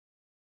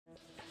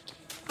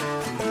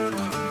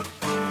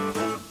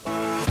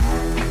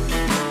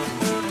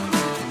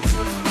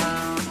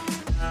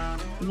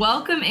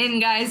Welcome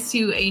in, guys,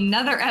 to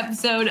another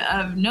episode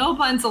of No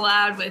Punts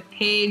Allowed with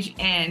Paige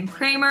and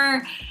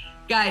Kramer.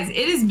 Guys,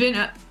 it has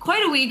been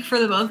quite a week for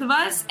the both of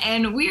us,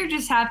 and we are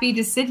just happy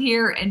to sit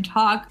here and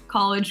talk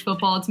college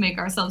football to make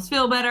ourselves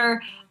feel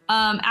better.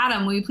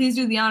 Adam, will you please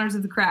do the honors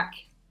of the crack?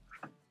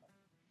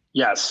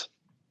 Yes.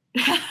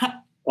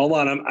 Hold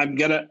on, I'm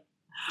gonna.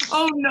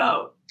 Oh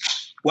no!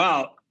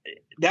 Wow,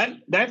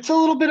 that's a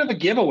little bit of a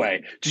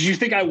giveaway. Did you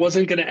think I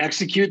wasn't gonna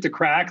execute the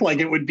crack? Like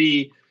it would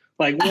be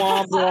like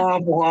womp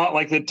womp womp,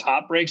 like the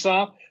top breaks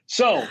off.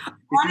 So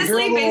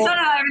honestly, based on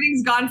how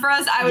everything's gone for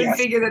us, I would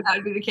figure that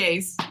would be the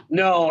case.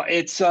 No,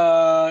 it's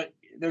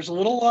there's a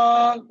little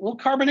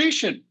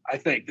carbonation. I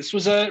think this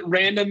was a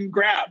random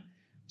grab.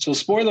 So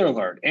spoiler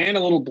alert, and a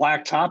little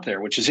black top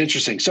there, which is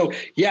interesting. So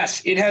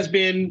yes, it has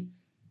been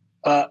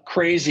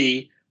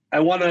crazy. I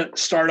want to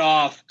start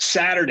off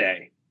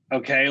Saturday.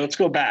 Okay, let's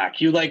go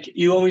back. You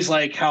always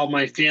like how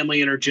my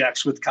family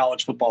interjects with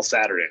college football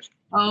Saturdays.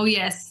 Oh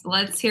yes,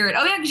 let's hear it.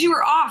 Oh yeah, because you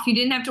were off. You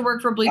didn't have to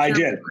work for Bleacher. I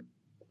did.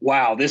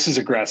 Wow, this is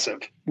aggressive.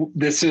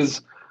 This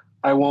is.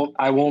 I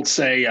won't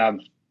say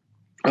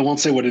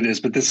what it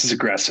is, but this is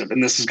aggressive,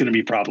 and this is going to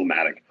be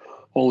problematic.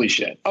 Holy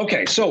shit.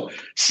 Okay, so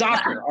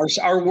soccer.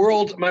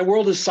 My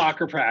world is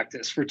soccer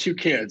practice for two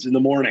kids in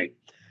the morning.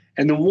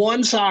 And the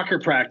one soccer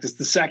practice,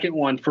 the second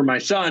one for my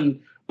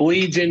son,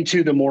 bleeds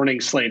into the morning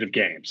slate of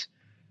games.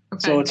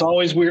 Okay. So it's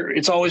always weird.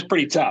 It's always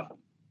pretty tough.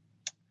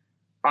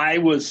 I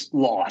was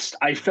lost.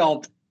 I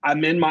felt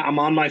I'm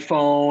on my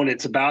phone.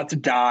 It's about to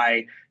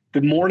die. The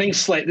morning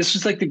slate. This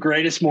was like the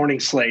greatest morning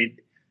slate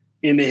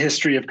in the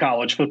history of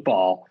college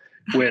football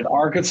with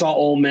Arkansas,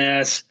 Ole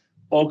Miss,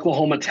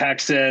 Oklahoma,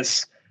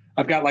 Texas.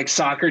 I've got like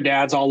soccer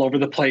dads all over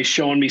the place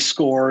showing me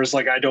scores.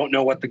 Like I don't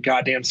know what the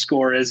goddamn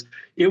score is.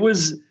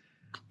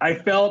 I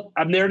felt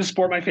I'm there to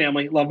support my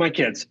family, love my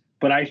kids,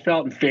 but I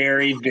felt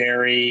very,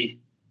 very,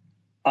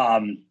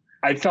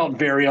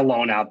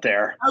 alone out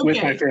there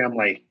with my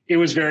family. It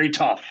was very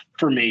tough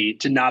for me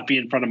to not be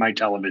in front of my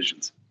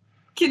televisions.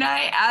 Can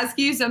I ask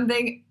you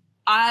something?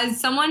 As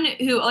someone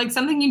who, like,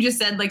 something you just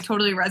said, like,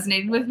 totally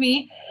resonated with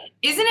me.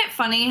 Isn't it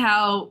funny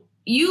how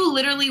you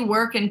literally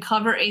work and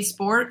cover a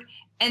sport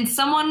and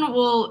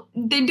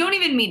they don't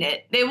even mean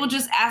it. They will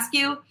just ask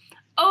you,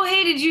 oh,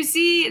 hey, did you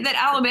see that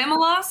Alabama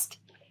lost?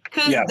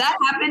 Because that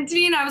happened to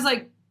me, and I was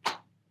like,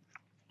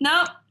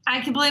 nope, I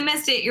completely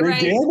missed it. You're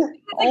right. Did?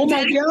 Oh,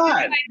 my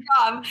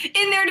God.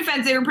 In their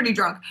defense, they were pretty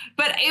drunk.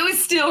 But it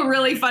was still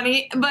really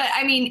funny. But,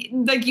 I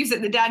mean, like you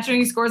said, the dad showing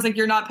you scores like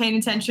you're not paying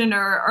attention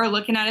or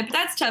looking at it. But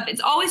that's tough.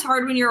 It's always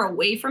hard when you're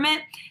away from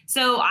it.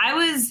 So I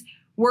was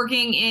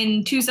working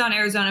in Tucson,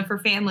 Arizona for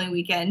family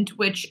weekend,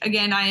 which,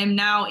 again, I am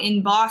now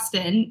in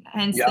Boston,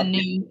 hence the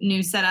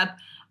new setup.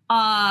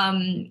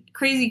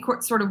 Crazy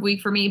sort of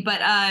week for me.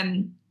 But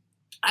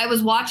I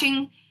was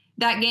watching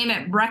that game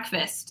at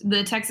breakfast,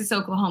 the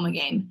Texas-Oklahoma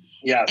game.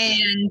 Yes.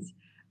 And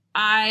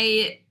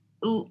I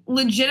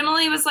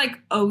legitimately was like,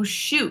 oh,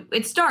 shoot.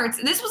 It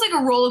starts. This was like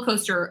a roller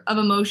coaster of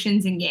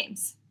emotions in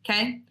games.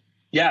 Okay?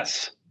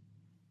 Yes.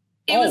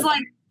 It was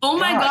like, oh,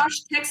 my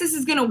gosh, Texas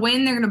is going to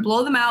win. They're going to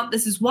blow them out.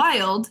 This is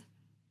wild.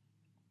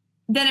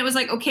 Then it was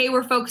like, okay,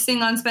 we're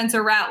focusing on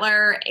Spencer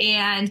Rattler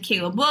and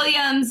Caleb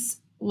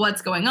Williams.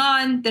 What's going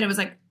on? Then it was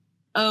like,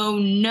 oh,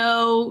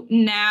 no,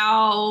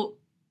 now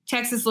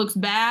Texas looks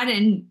bad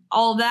and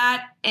all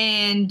that.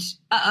 And,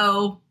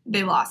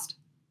 they lost.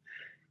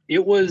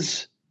 It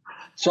was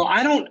 –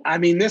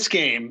 this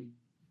game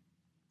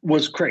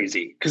was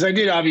crazy because I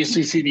did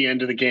obviously see the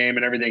end of the game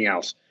and everything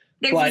else.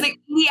 It was like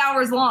 80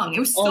 hours long. It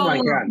was so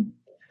long. God.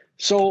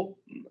 So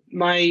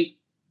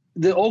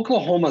the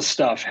Oklahoma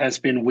stuff has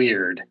been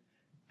weird,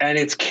 and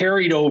it's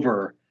carried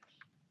over.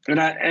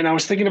 And I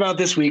was thinking about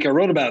this week. I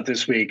wrote about it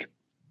this week.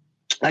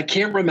 I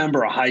can't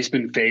remember a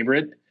Heisman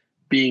favorite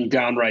being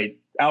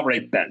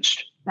outright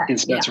benched in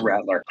Spencer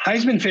Rattler.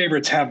 Heisman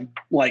favorites have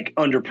like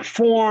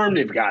underperformed.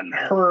 They've gotten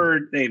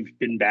hurt. They've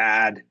been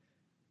bad.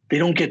 They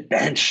don't get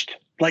benched.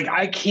 Like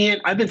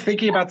I've been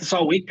thinking about this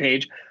all week,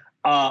 Paige.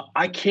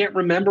 I can't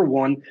remember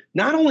one.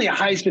 Not only a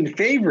Heisman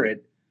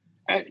favorite,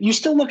 you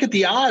still look at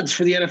the odds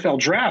for the NFL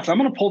draft. I'm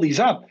going to pull these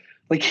up.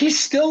 Like he's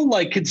still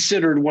like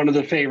considered one of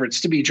the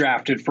favorites to be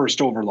drafted first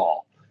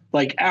overall.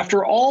 Like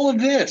after all of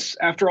this,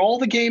 after all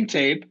the game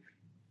tape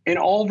and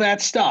all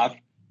that stuff,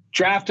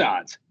 draft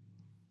odds,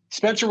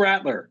 Spencer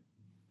Rattler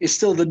is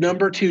still the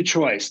number 2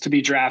 choice to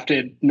be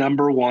drafted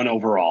number 1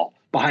 overall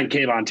behind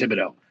Kayvon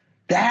Thibodeau.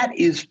 That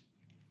is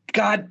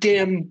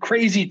goddamn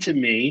crazy to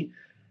me,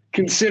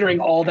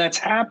 considering all that's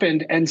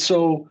happened. And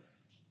so,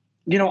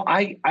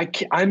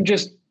 I'm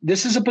just,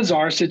 this is a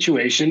bizarre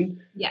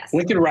situation. Yes.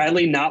 Lincoln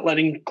Riley not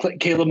letting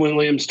Caleb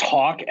Williams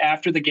talk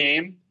after the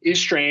game is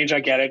strange. I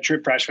get it. True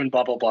freshman,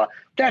 blah, blah, blah.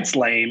 That's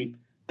lame.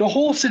 The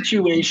whole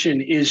situation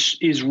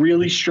is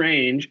really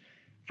strange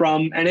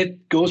and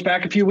it goes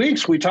back a few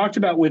weeks. We talked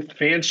about with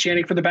fans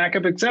chanting for the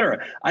backup, et cetera.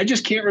 I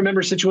just can't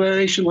remember a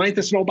situation like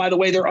this. And by the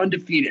way, they're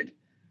undefeated.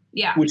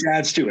 Yeah. Which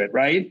adds to it,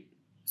 right?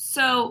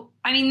 So,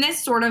 I mean,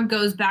 this sort of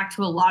goes back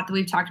to a lot that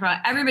we've talked about.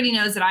 Everybody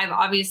knows that I've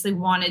obviously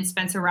wanted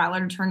Spencer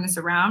Rattler to turn this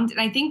around.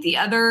 And I think the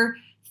other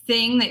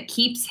thing that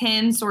keeps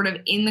him sort of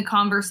in the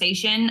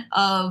conversation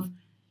of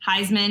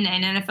Heisman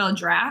and NFL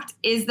draft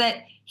is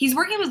that he's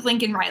working with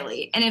Lincoln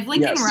Riley. And if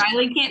Lincoln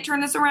Riley can't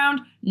turn this around,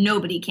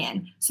 nobody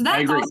can. So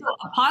that's also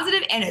a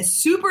positive and a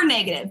super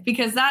negative,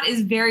 because that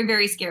is very,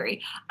 very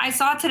scary. I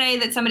saw today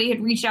that somebody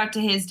had reached out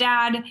to his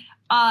dad,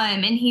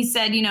 and he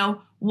said, you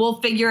know,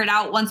 we'll figure it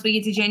out once we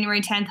get to January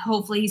 10th.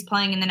 Hopefully he's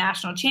playing in the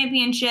national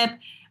championship,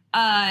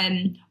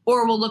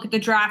 or we'll look at the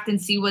draft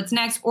and see what's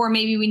next, or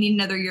maybe we need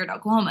another year at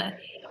Oklahoma.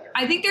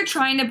 I think they're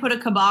trying to put a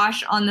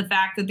kibosh on the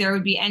fact that there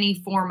would be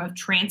any form of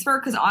transfer,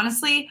 because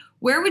honestly,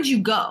 where would you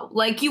go?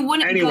 Like, you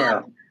wouldn't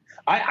anywhere. go.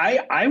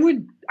 I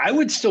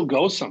would still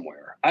go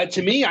somewhere.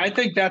 To me, I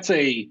think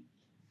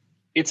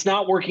it's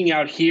not working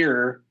out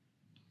here.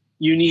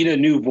 You need a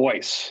new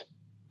voice.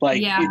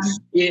 Like,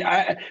 if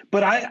I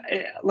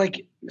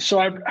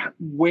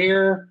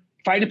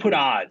had to put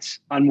odds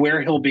on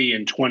where he'll be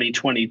in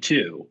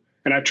 2022,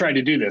 and I've tried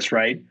to do this,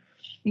 right?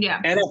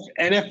 Yeah.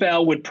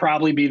 NFL would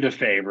probably be the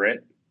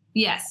favorite.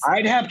 Yes.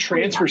 I'd have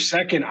transfer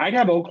second. I'd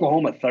have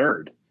Oklahoma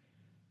third.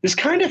 This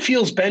kind of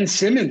feels Ben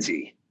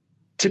Simmons-y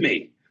to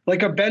me,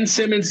 like a Ben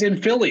Simmons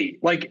in Philly.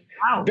 Like,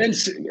 wow.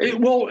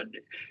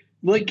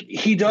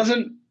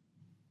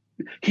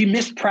 He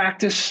missed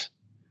practice.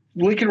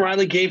 Lincoln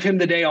Riley gave him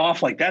the day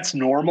off. Like, that's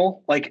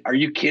normal. Like, are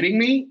you kidding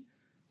me?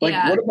 Like,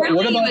 yeah, what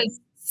about he was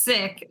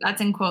sick?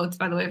 That's in quotes,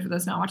 by the way, for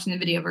those not watching the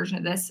video version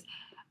of this.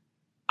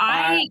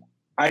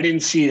 I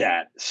didn't see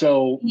that,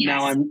 so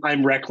now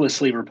I'm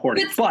recklessly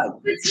reporting.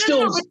 But it's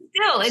still a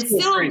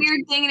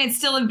weird thing, and it's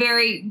still a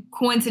very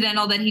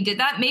coincidental that he did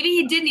that. Maybe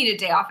he did need a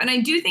day off, and I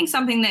do think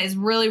something that is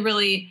really,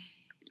 really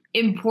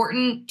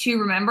important to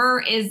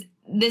remember is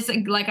this.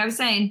 Like I was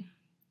saying,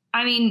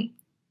 I mean,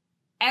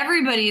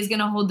 everybody is going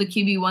to hold the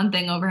QB1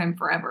 thing over him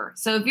forever.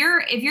 So if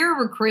you're a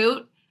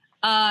recruit,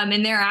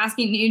 and they're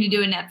asking you to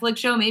do a Netflix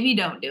show, maybe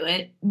don't do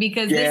it,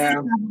 because this is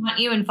going to want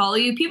you and follow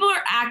you. People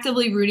are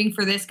actively rooting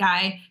for this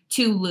guy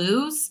to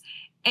lose,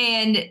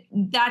 and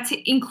that's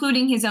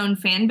including his own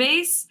fan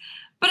base.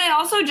 But I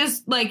also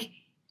just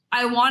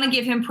I want to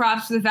give him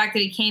props for the fact that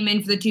he came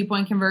in for the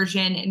 2-point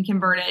conversion and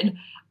converted.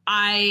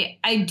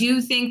 I do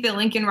think that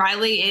Lincoln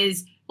Riley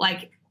is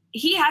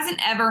he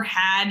hasn't ever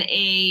had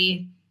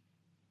he's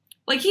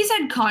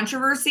had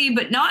controversy,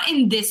 but not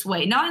in this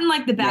way, not in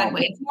the bad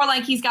way. It's more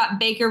like he's got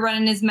Baker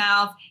running his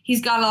mouth.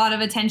 He's got a lot of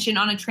attention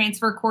on a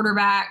transfer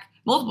quarterback,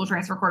 multiple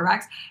transfer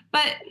quarterbacks,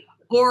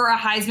 or a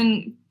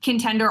Heisman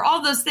contender,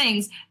 all those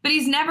things. But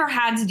he's never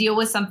had to deal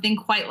with something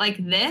quite like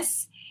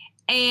this.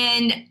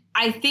 And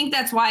I think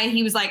that's why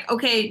he was like,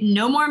 okay,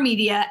 no more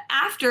media.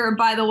 After,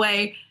 by the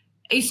way,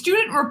 a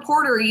student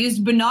reporter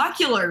used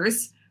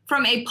binoculars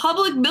from a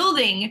public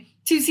building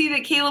to see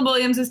that Caleb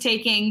Williams was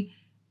taking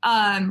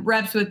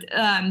reps with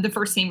the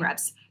first team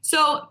reps.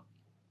 So,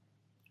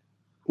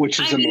 which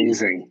is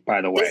amazing,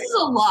 by the way. This is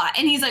a lot.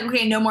 And he's like,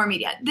 okay, no more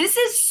media. This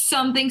is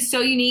something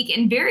so unique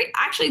and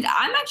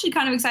I'm actually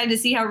kind of excited to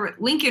see how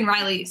Lincoln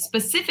Riley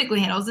specifically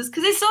handles this,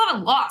 because they still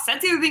haven't lost.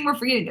 That's the other thing we're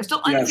forgetting. They're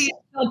still undefeated,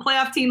 still a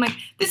playoff team.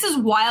 This is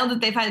wild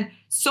that they've had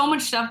so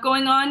much stuff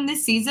going on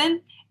this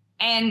season,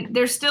 and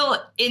they're still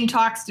in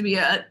talks to be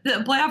a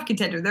playoff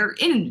contender. They're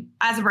in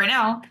as of right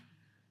now.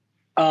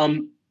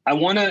 I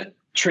want to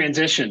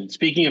transition,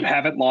 speaking of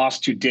haven't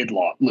lost to did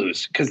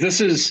lose, because this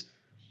is,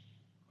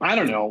 I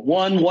don't know,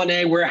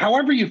 1A, where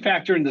however you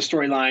factor in the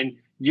storyline,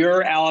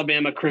 your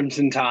Alabama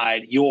Crimson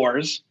Tide,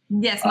 yours.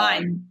 Yes,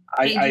 mine.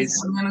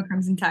 Alabama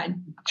Crimson Tide.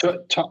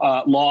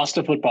 Lost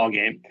a football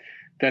game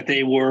that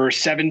they were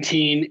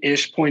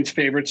 17-ish points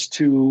favorites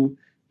to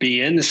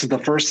be in. This is the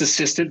first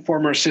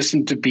former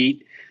assistant to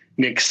beat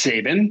Nick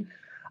Saban.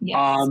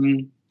 Yes.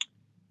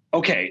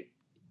 Okay.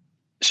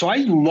 So I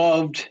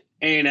loved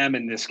A&M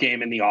in this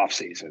game in the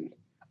offseason.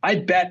 I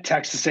bet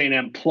Texas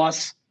A&M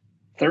plus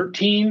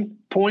 13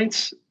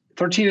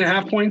 and a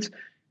half points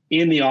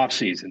in the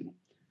offseason.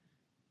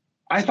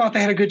 I thought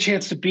they had a good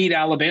chance to beat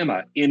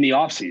Alabama in the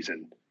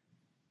offseason.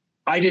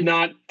 I did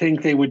not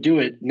think they would do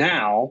it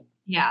now.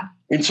 Yeah.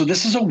 And so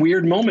this is a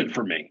weird moment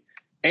for me.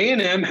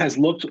 A&M has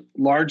looked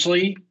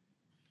largely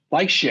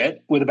like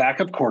shit with a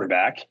backup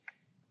quarterback,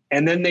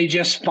 and then they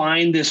just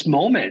find this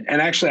moment.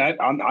 And actually,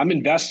 I'm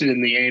invested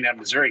in the A&M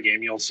Missouri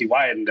game. You'll see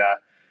why. And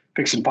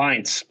Picks and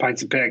Pints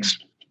and Picks,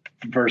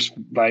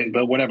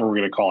 but whatever we're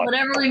going to call it.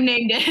 Whatever we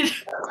named it.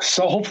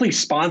 So hopefully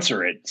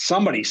sponsor it.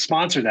 Somebody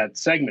sponsor that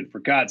segment, for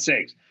God's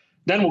sakes.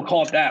 Then we'll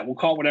call it that. We'll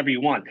call it whatever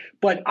you want.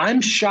 But I'm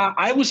shocked.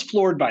 I was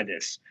floored by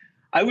this.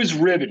 I was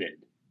riveted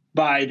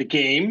by the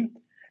game.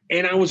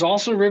 And I was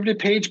also riveted,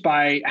 Paige,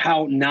 by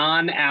how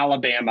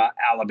non-Alabama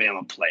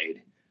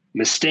played.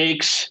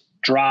 Mistakes,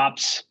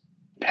 drops,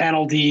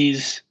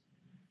 penalties,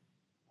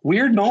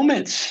 weird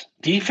moments.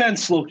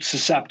 Defense looked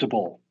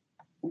susceptible.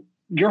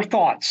 Your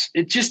thoughts?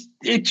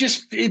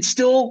 It's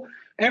still,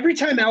 every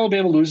time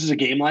Alabama loses a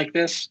game like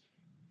this,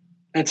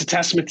 it's a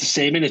testament to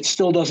Saban. It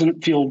still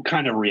doesn't feel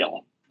kind of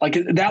real. Like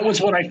that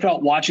was what I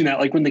felt watching that.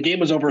 Like when the game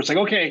was over, it's like,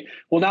 okay,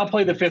 we'll now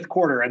play the fifth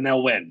quarter and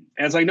they'll win.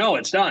 And it's like, no,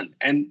 it's done.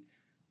 And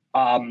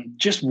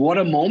just what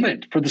a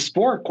moment for the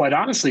sport, quite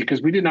honestly,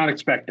 because we did not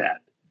expect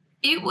that.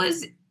 It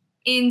was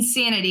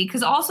insanity.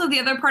 Because also the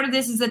other part of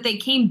this is that they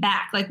came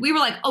back. Like we were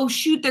like, oh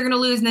shoot, they're going to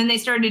lose. And then they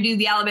started to do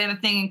the Alabama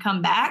thing and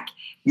come back.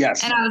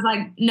 Yes. And I was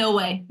like, no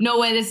way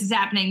this is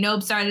happening.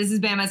 Nope, sorry, this is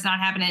Bama. It's not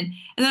happening.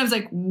 And then I was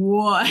like,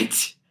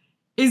 what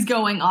is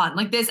going on?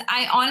 Like this,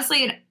 I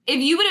honestly, if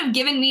you would have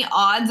given me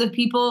odds of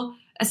people,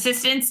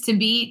 assistants to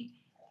beat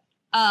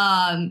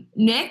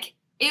Nick,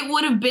 it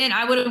would have been,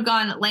 I would have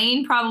gone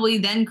Lane, probably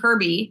then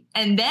Kirby,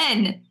 and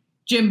then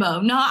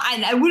Jimbo.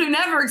 I would have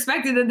never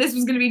expected that this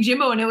was going to be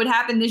Jimbo and it would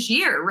happen this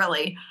year,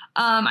 really.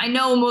 I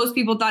know most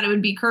people thought it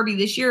would be Kirby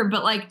this year,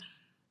 but like,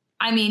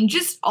 I mean,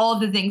 just all of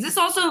the things. This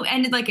also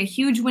ended like a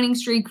huge winning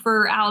streak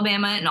for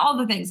Alabama and all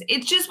the things.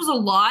 It just was a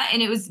lot,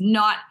 and it was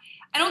not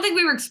 – I don't think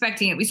we were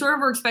expecting it. We sort of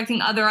were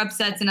expecting other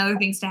upsets and other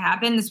things to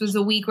happen. This was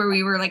a week where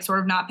we were like sort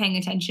of not paying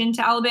attention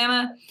to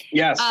Alabama.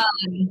 Yes.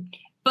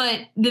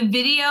 But the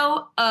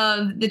video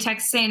of the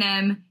Texas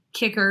A&M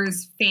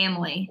kicker's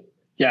family,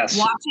 yes,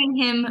 watching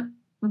him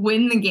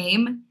win the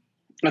game,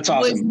 that's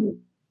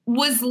awesome.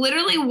 Was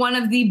literally one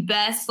of the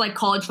best like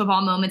college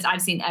football moments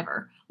I've seen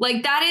ever.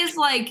 Like that is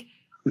like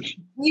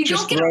you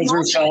just don't get throws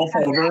herself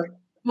over.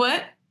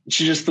 What?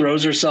 She just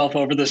throws herself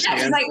over the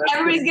stands. stand. Like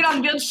everybody's getting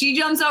on the field. She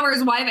jumps over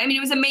his wife. I mean, it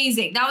was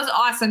amazing. That was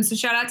awesome. So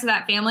shout out to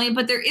that family.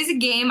 But there is a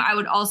game I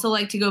would also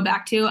like to go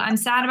back to. I'm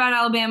sad about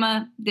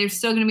Alabama. They're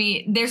still a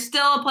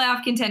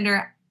playoff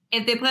contender.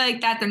 If they play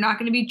like that, they're not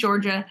going to beat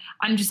Georgia.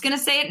 I'm just going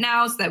to say it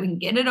now so that we can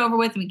get it over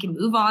with and we can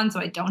move on. So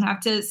I don't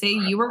have to say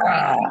you were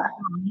right,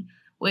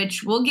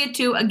 which we'll get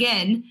to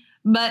again.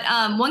 But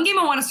one game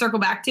I want to circle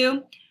back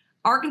to,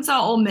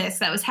 Arkansas Ole Miss,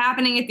 that was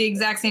happening at the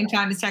exact same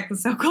time as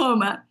Texas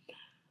Oklahoma.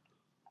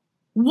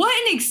 What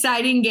an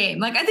exciting game.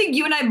 Like, I think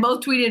you and I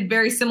both tweeted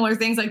very similar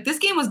things. Like, this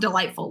game was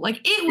delightful. Like,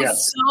 it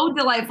was so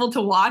delightful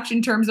to watch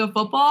in terms of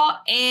football.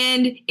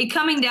 And it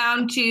coming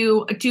down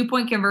to a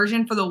 2-point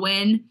conversion for the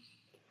win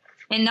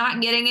and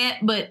not getting it,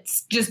 but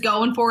just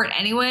going for it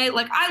anyway.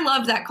 Like, I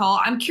loved that call.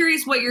 I'm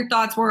curious what your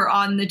thoughts were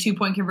on the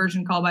 2-point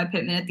conversion call by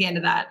Pittman at the end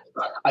of that.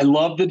 I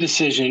love the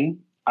decision.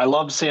 I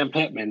love Sam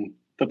Pittman.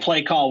 The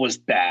play call was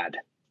bad.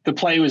 The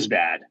play was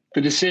bad.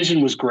 The decision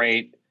was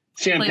great.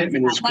 Sam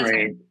Pittman was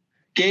great.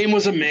 Game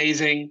was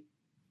amazing.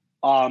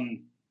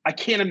 I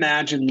can't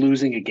imagine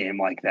losing a game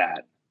like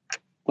that.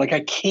 Like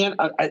I can't.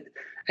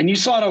 And you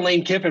saw it on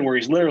Lane Kiffin where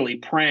he's literally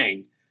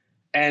praying,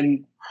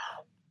 and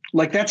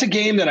like that's a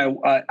game that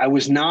I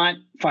was not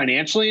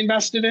financially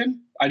invested in.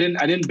 I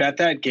didn't bet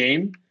that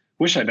game.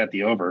 Wish I bet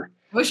the over.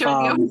 Wish I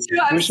bet the over too.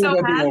 I was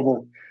so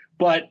happy.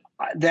 But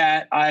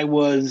that I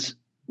was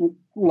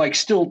like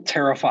still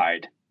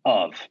terrified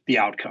of the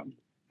outcome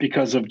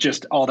because of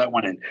just all that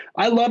went in.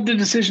 I loved the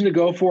decision to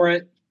go for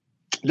it.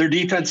 Their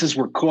defenses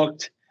were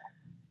cooked.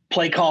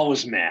 Play call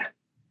was meh.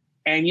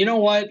 And you know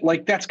what?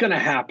 Like, that's going to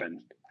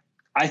happen.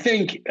 I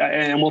think,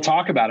 and we'll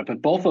talk about it,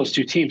 but both those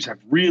two teams have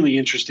really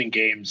interesting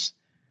games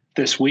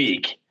this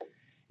week.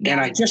 Yeah.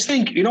 And I just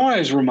think, you know what I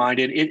was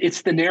reminded?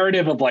 It's the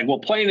narrative of like, well,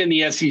 playing in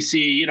the SEC,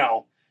 you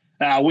know,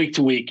 week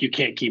to week, you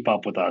can't keep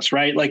up with us,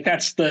 right? Like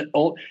that's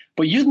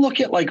but you look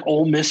at like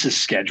Ole Miss's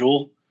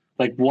schedule,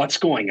 like what's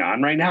going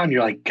on right now, and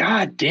you're like,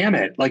 God damn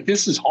it. Like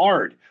this is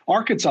hard.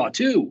 Arkansas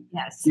too.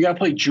 Yes. You got to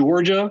play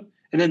Georgia,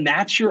 and then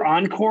that's your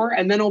encore.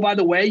 And then, oh, by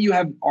the way, you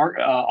have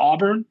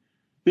Auburn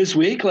this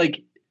week.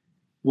 Like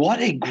what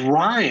a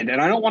grind.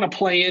 And I don't want to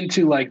play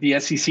into like the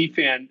SEC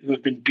fan who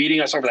have been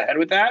beating us over the head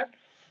with that.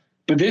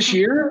 But this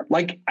year,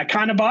 like I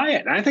kind of buy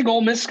it. And I think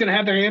Ole Miss is going to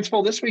have their hands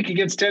full this week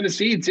against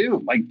Tennessee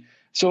too. Like,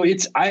 so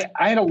I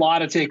had a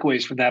lot of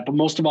takeaways from that, but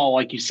most of all,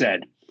 like you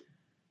said,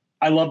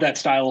 I love that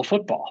style of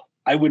football.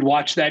 I would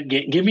watch that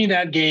game. Give me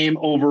that game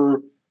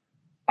over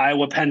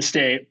Iowa, Penn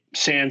State,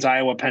 sans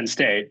Iowa, Penn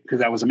State, because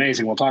that was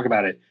amazing. We'll talk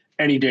about it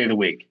any day of the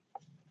week.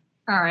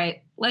 All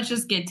right, let's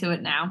just get to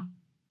it now.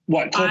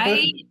 What?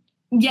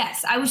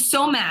 Yes, I was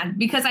so mad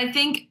because I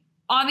think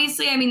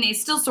obviously, I mean, they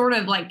still sort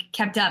of like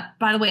kept up.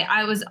 By the way,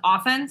 Iowa's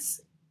offense.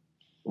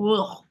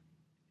 Ugh.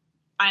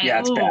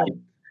 It's bad.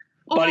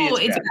 Buddy,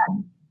 it's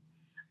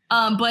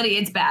bad. Buddy,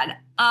 it's bad.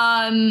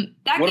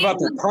 What about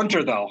the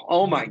punter though?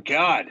 Oh my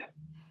God.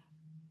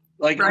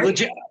 Like right?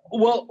 Legit.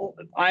 Well,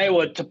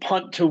 Iowa to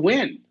punt to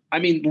win. I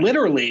mean,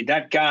 literally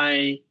that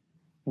guy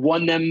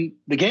won them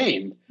the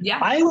game. Yeah.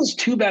 Iowa's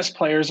two best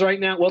players right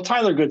now. Well,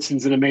 Tyler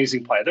Goodson's an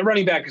amazing player. The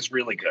running back is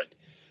really good.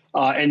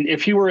 And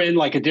if he were in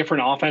like a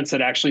different offense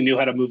that actually knew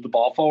how to move the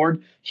ball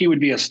forward, he would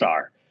be a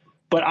star.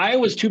 But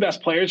Iowa's two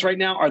best players right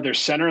now are their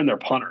center and their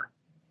punter.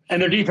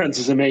 And their defense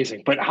is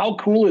amazing. But how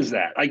cool is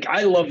that? Like,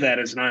 I love that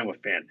as an Iowa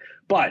fan.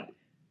 But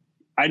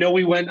I know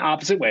we went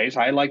opposite ways.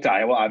 I liked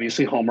Iowa,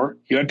 obviously. Homer,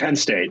 you had Penn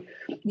State.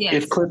 Yes.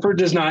 If Clifford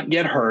does not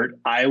get hurt,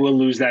 Iowa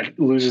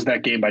loses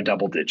that game by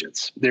double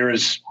digits. There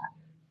is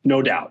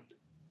no doubt.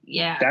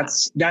 Yeah.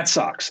 That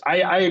sucks.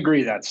 I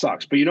agree that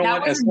sucks. But you know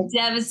what? That was a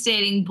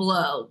devastating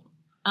blow.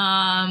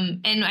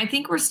 And I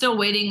think we're still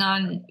waiting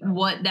on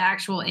what the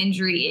actual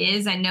injury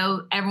is. I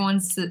know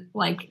everyone's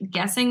like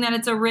guessing that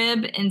it's a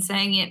rib and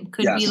saying it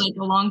could be like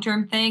a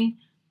long-term thing.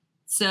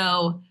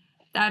 So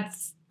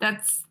that's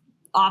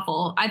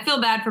awful. I feel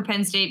bad for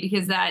Penn State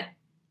because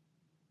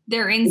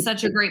they're in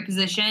such a great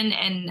position,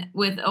 and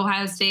with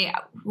Ohio State,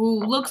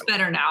 who looks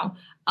better now,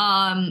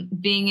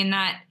 being in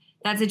that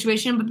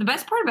situation. But the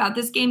best part about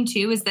this game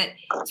too is that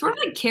it sort of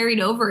like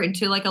carried over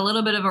into like a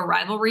little bit of a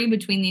rivalry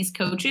between these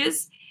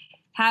coaches,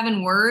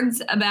 having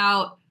words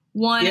about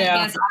one. I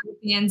guess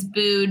fans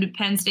booed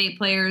Penn State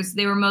players.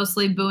 They were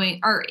mostly booing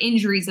or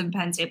injuries of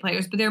Penn State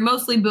players, but they're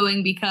mostly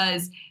booing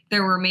because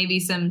there were maybe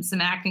some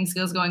acting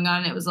skills going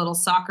on. It was a little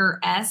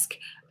soccer-esque.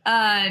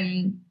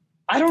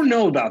 I don't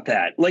know about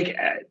that.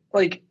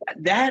 Like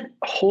that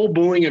whole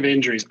booing of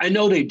injuries. I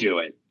know they do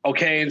it.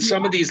 Okay. And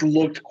some of these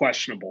looked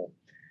questionable.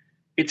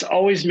 It's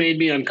always made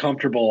me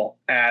uncomfortable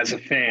as a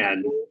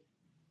fan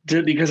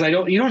because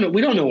we don't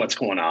know what's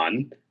going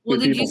on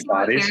with people's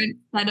bodies. Did you see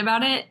what Barrett said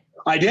about it?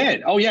 I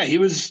did. Oh yeah.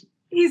 He's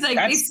like,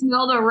 they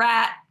smelled a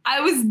rat.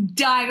 I was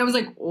dying. I was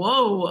like,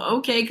 whoa,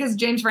 okay. Because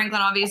James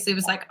Franklin obviously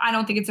was like, I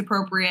don't think it's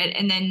appropriate.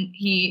 And then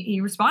he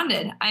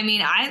responded. I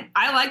mean,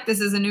 I like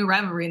this as a new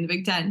rivalry in the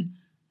Big Ten.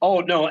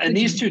 Oh, no. And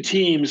these two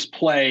teams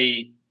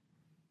play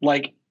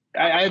like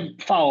I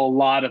follow a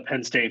lot of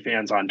Penn State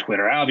fans on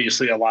Twitter,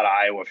 obviously a lot of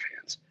Iowa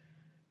fans.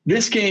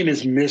 This game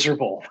is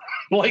miserable.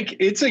 Like,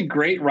 it's a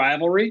great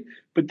rivalry,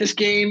 but this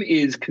game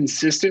is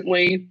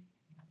consistently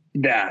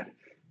that.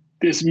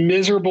 This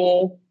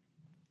miserable,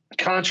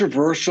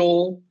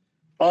 controversial,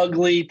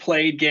 ugly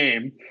played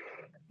game.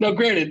 Now,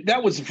 granted,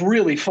 that was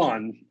really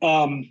fun.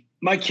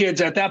 My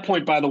kids at that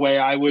point, by the way,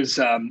 I was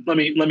let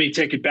me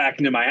take it back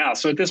into my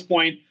house. So at this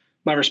point,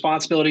 my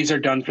responsibilities are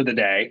done for the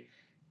day,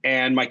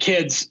 and my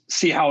kids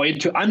see how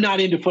I'm not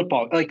into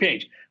football. Like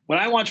Paige, when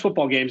I watch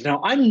football games now,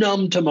 I'm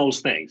numb to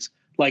most things.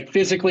 Like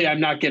physically, I'm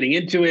not getting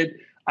into it.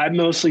 I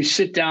mostly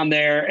sit down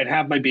there and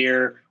have my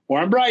beer, or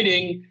I'm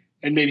writing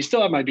and maybe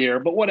still have my beer,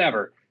 but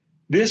whatever.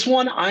 This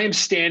one, I am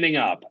standing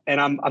up and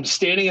I'm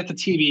standing at the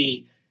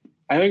TV.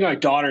 I think my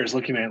daughter is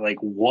looking at it like,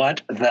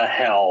 what the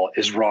hell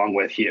is wrong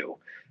with you?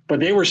 But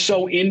they were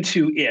so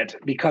into it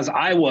because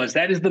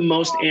that is the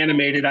most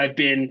animated I've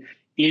been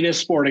in a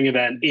sporting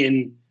event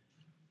in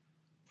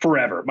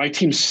forever. My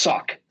teams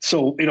suck.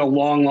 So in a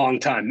long, long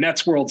time,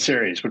 Mets World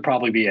Series would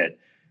probably be it.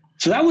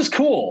 So that was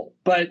cool.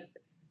 But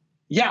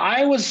yeah,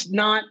 I was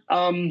not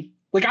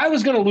I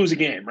was going to lose a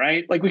game,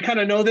 right? Like we kind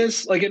of know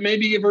this, like it may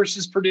be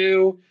versus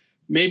Purdue,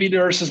 maybe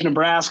versus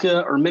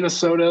Nebraska or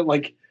Minnesota.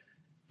 Like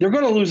they're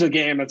going to lose a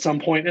game at some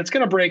point. It's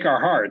going to break our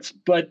hearts,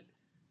 but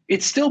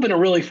it's still been a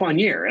really fun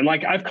year. And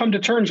like, I've come to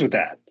terms with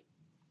that.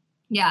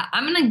 Yeah,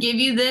 I'm going to give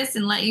you this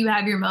and let you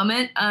have your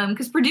moment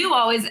because Purdue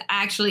always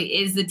actually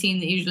is the team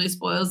that usually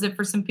spoils it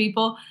for some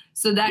people.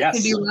 So that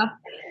could be rough.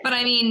 But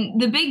I mean,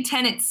 the Big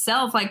Ten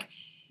itself, like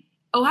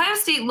Ohio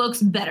State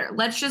looks better.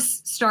 Let's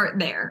just start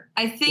there.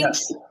 I think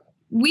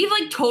we've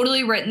like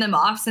totally written them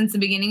off since the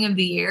beginning of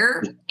the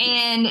year.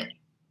 And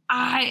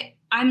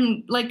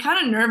I'm like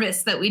kind of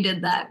nervous that we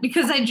did that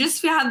because I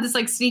just have this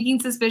like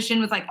sneaking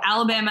suspicion with like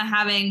Alabama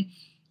having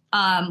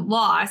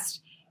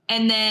lost,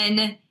 and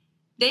then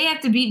they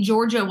have to beat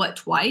Georgia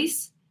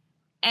twice,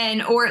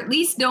 or at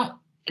least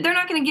they're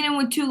not going to get in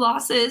with 2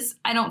 losses.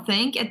 I don't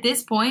think at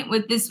this point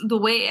with the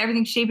way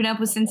everything's shaping up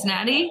with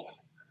Cincinnati.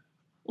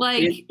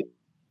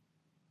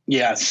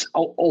 Yes,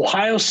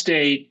 Ohio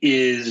State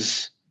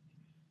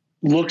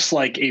looks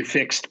like a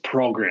fixed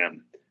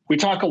program. We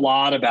talk a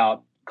lot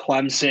about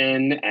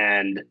Clemson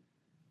and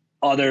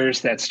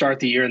others that start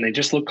the year and they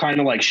just look kind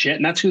of like shit,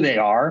 and that's who they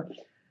are.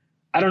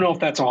 I don't know if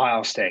that's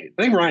Ohio State.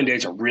 I think Ryan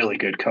Day's a really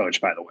good coach,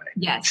 by the way.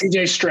 Yes.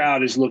 CJ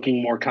Stroud is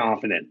looking more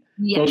confident.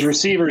 Yes. Those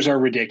receivers are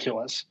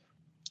ridiculous.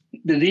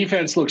 The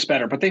defense looks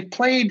better, but they've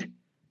played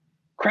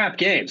crap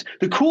games.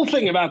 The cool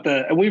thing about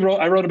I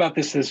wrote about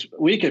this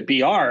week at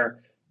BR.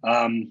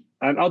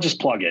 I'll just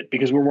plug it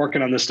because we're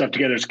working on this stuff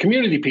together. It's a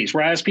community piece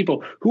where I ask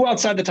people who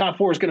outside the top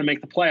 4 is going to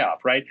make the playoff,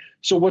 right?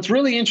 So what's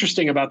really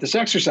interesting about this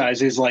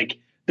exercise is like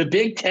the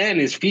Big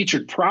Ten is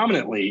featured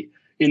prominently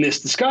in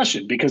this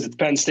discussion because it's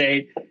Penn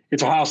State,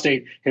 it's Ohio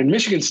State, and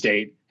Michigan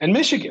State, and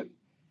Michigan.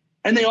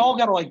 And they all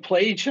got to like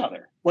play each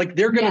other. Like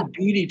they're going to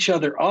beat each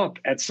other up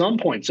at some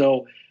point.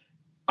 So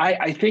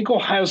I think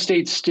Ohio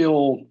State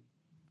still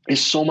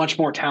is so much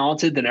more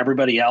talented than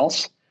everybody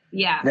else.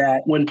 Yeah.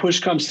 That when push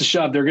comes to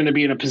shove, they're going to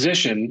be in a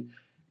position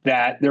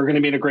that they're going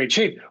to be in a great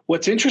shape.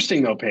 What's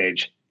interesting though,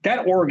 Paige,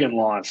 that Oregon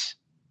loss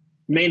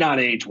may not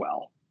age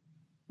well.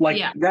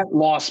 That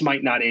loss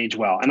might not age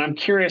well. And I'm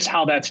curious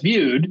how that's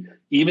viewed,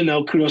 even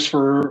though kudos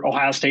for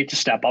Ohio State to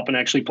step up and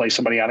actually play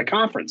somebody out of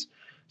conference.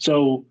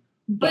 So,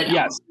 but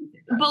yes.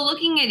 But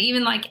looking at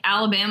even like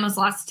Alabama's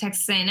loss to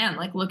Texas A&M,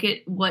 like look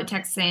at what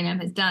Texas A&M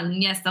has done.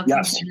 And yes, they'll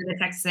consider that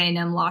Texas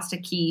A&M lost a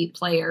key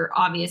player,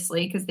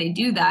 obviously, because they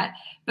do that.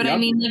 But I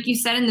mean, like you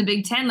said in the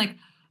Big Ten, like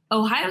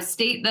Ohio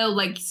State, though,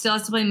 like still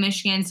has to play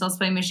Michigan, still has to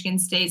play Michigan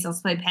State, still has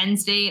to play Penn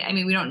State. I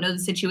mean, we don't know the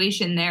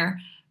situation there.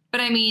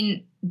 But I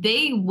mean,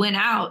 they went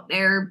out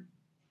there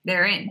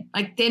they're in.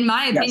 Like, in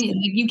my opinion,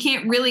 like, you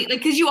can't really, like,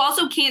 because you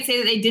also can't say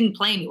that they didn't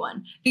play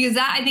anyone, because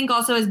that, I think,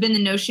 also has been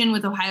the notion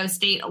with Ohio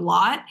State a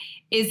lot,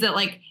 is that,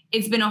 like,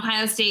 it's been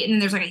Ohio State and then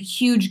there's like a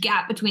huge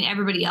gap between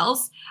everybody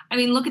else. I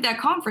mean, look at that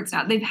conference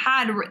now. They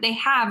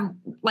have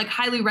like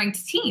highly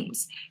ranked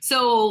teams.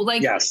 So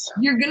like,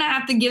 you're going to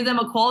have to give them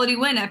a quality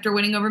win after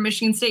winning over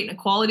Michigan State and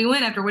a quality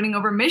win after winning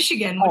over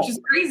Michigan, which is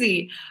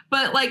crazy.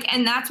 But like,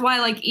 and that's why,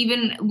 like,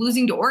 even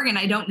losing to Oregon,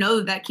 I don't know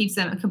that keeps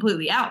them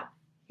completely out.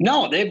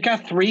 No, they've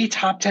got 3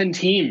 top 10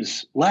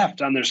 teams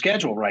left on their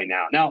schedule right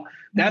now. Now,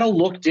 that'll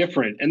look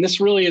different. And this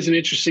really is an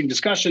interesting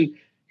discussion.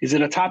 Is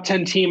it a top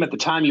 10 team at the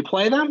time you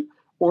play them,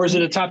 or is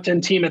it a top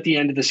 10 team at the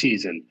end of the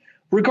season?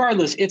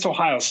 Regardless, it's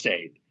Ohio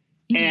State.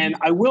 Mm-hmm. And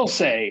I will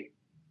say,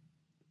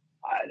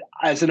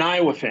 as an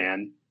Iowa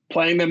fan,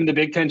 playing them in the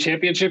Big Ten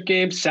championship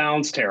game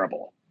sounds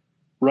terrible.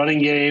 Running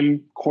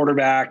game,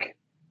 quarterback,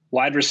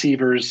 wide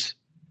receivers,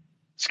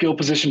 skill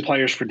position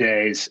players for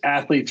days,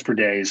 athletes for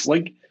days.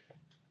 Like,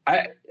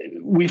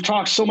 we've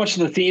talked so much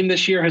of the theme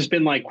this year has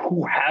been like,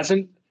 who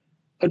hasn't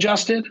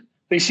adjusted?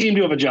 They seem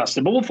to have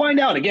adjusted, but we'll find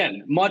out.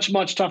 Again, much,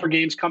 much tougher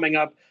games coming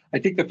up. I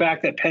think the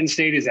fact that Penn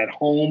State is at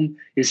home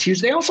is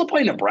huge. They also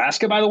play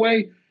Nebraska, by the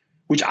way,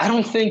 which I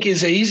don't think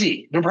is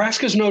easy.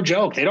 Nebraska's no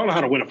joke. They don't know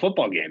how to win a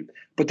football game,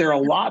 but they're a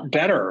lot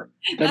better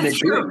than they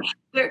do.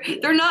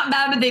 They're not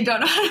bad, but they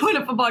don't know how to win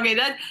a football game.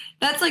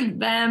 That's like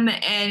them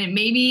and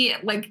maybe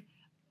like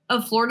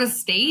a Florida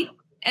State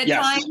at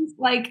times.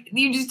 Like,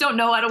 you just don't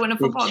know how to win a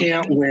football game. They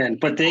can't win,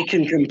 but they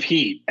can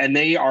compete, and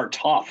they are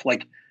tough.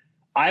 Like,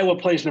 Iowa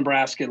plays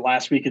Nebraska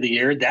last week of the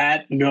year.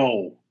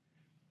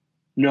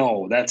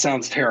 No, that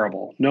sounds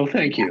terrible. No,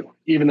 thank you.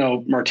 Even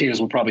though Martinez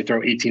will probably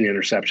throw 18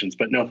 interceptions,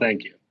 but no,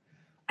 thank you.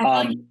 I feel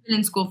like he's been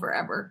in school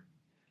forever.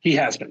 He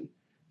has been.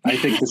 I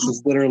think this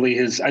is literally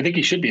I think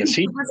he should be a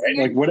senior, right?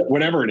 Like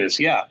whatever it is.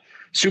 Yeah.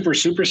 Super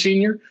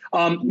senior.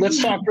 Let's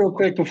talk real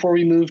quick before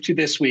we move to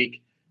this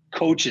week.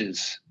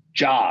 Coaches,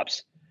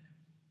 jobs.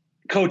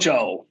 Coach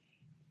O.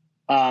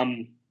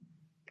 I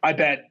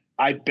bet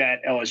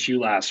LSU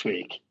last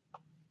week.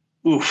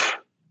 Oof.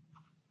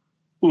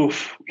 Look,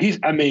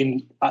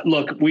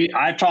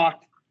 I've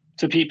talked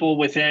to people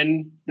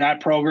within that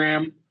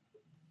program.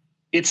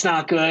 It's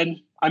not good.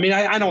 I mean,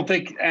 I don't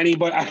think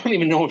anybody, I don't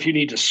even know if you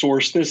need to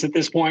source this at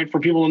this point for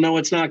people to know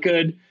it's not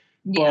good,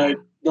 but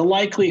the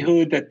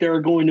likelihood that they're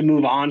going to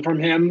move on from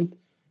him,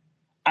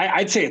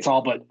 I'd say it's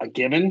all but a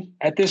given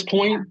at this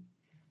point.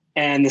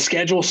 And the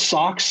schedule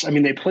sucks. I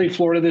mean, they play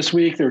Florida this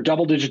week. They're a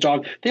double-digit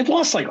dog. They've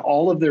lost like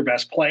all of their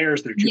best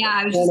players. I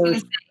was just going to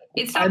say.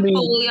 It's not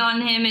fully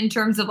on him in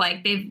terms of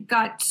like they've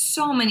got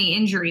so many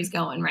injuries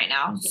going right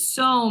now,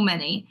 so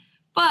many.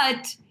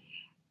 But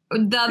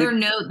the other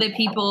note that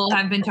people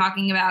have been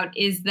talking about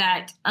is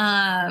that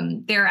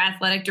their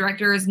athletic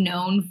director is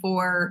known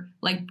for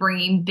like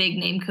bringing big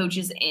name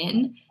coaches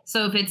in.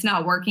 So if it's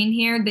not working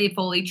here, they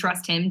fully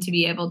trust him to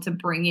be able to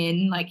bring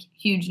in like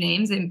huge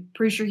names. I'm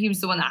pretty sure he was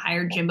the one that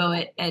hired Jimbo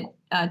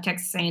at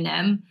Texas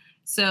A&M.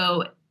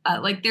 So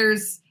like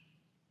there's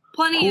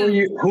plenty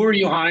Who are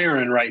you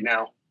hiring right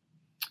now?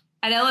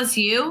 At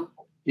LSU?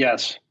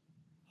 Yes.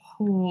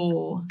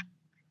 Oh.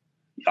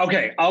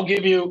 Okay, I'll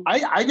give you –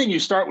 I think you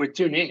start with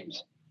 2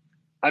 names.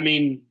 I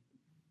mean,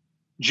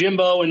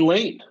 Jimbo and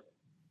Lane.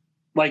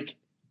 Like,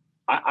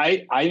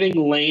 I think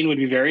Lane would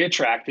be very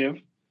attractive.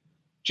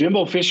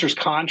 Jimbo Fisher's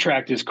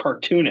contract is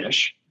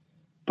cartoonish,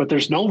 but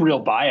there's no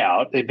real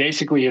buyout. They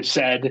basically have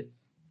said,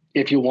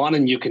 if you want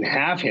him, you can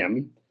have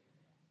him.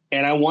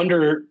 And I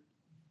wonder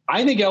 –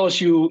 I think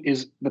LSU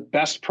is the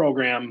best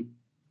program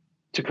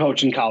to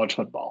coach in college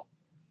football.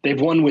 They've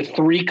won with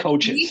 3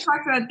 coaches. We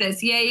talked about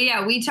this.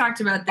 Yeah. We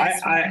talked about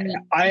this.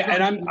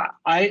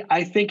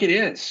 I think it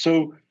is.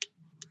 So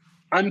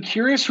I'm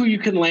curious who you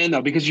can land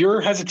though, because your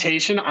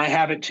hesitation, I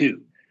have it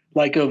too.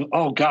 Like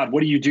oh God,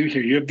 what do you do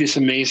here? You have this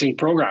amazing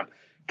program.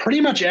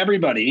 Pretty much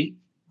everybody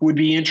would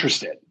be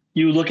interested.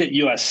 You look at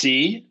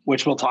USC,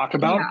 which we'll talk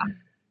about. Yeah.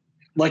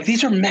 Like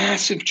these are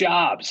massive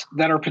jobs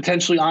that are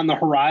potentially on the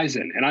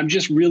horizon. And I'm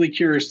just really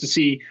curious to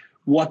see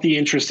what the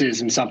interest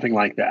is in something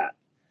like that.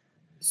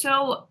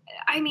 So,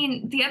 I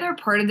mean, the other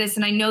part of this,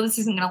 and I know this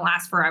isn't going to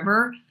last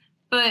forever,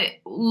 but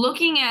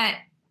looking at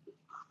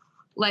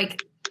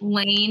like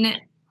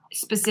Lane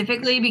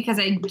specifically, because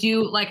I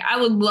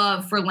would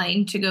love for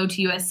Lane to go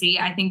to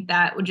USC. I think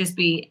that would just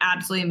be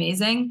absolutely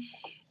amazing.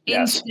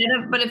 Yes.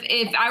 But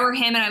if I were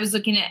him and I was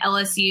looking at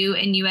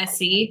LSU and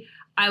USC,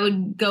 I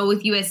would go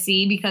with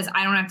USC because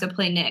I don't have to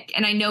play Nick.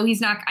 And I know Nick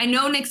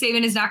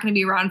Saban is not going to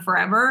be around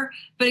forever,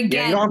 but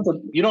again,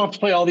 you don't have to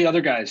play all the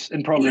other guys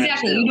in programs.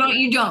 Exactly.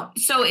 You don't.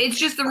 So it's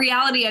just the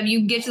reality of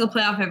you get to the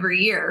playoff every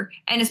year.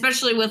 And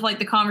especially with like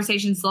the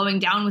conversation slowing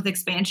down with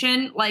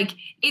expansion, like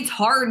it's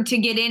hard to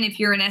get in if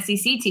you're an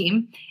SEC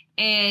team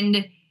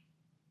and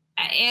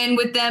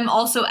with them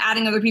also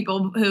adding other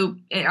people who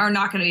are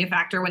not going to be a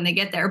factor when they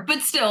get there.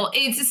 But still,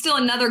 it's still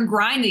another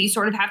grind that you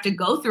sort of have to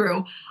go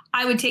through.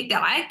 I would take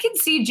that. I could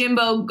see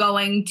Jimbo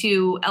going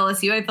to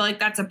LSU. I feel like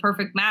that's a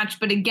perfect match.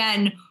 But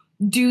again,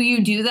 do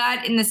you do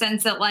that in the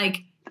sense that like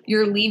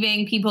you're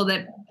leaving people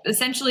that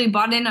essentially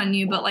bought in on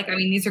you, but like, I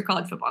mean, these are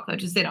college football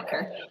coaches. They don't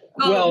care.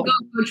 Well, go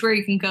coach where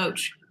you can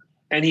coach.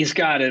 And he's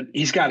got it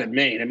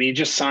made. I mean, he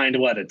just signed a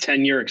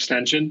 10-year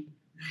extension,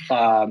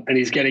 and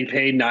he's getting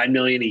paid $9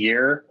 million a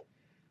year.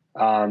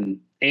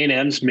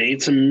 A&M's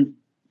made some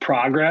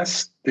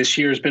progress. This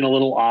year's been a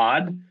little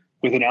odd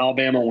with an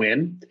Alabama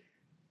win.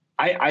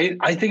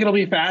 I think it'll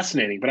be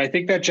fascinating, but I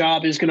think that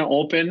job is going to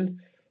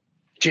open.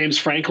 James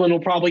Franklin will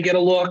probably get a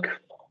look,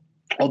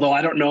 although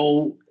I don't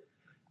know.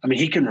 I mean,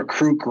 he can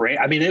recruit great.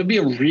 I mean, it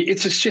would be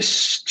it's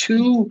just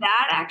too.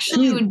 That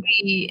actually would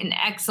be an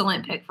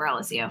excellent pick for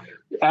LSU.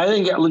 I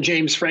think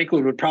James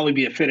Franklin would probably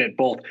be a fit at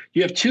both.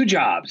 You have two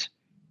jobs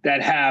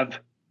that have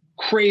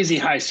crazy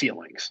high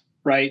ceilings,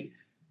 right?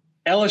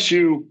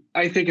 LSU,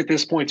 I think at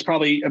this point, is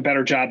probably a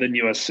better job than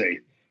USC.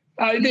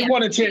 They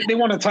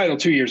won a title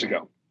 2 years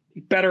ago.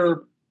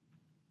 Better,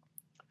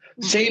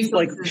 same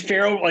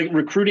fair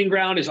recruiting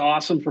ground is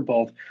awesome for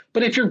both.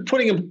 But if you're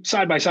putting them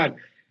side by side,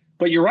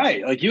 but you're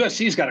right, like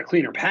USC's got a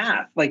cleaner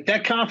path. Like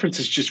that conference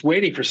is just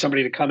waiting for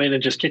somebody to come in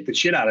and just kick the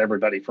shit out of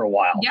everybody for a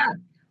while. Yeah.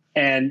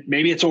 And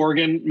maybe it's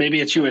Oregon, maybe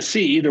it's USC.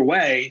 Either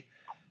way,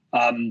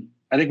 I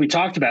think we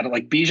talked about it.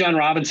 Like Bijan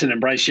Robinson and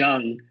Bryce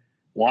Young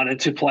wanted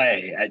to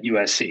play at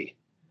USC.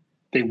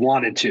 They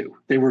wanted to.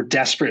 They were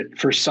desperate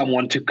for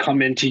someone to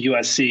come into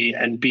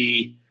USC and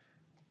be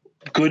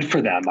good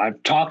for them.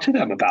 I've talked to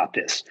them about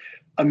this.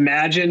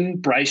 Imagine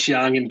Bryce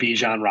Young and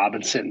Bijan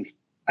Robinson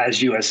as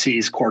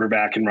USC's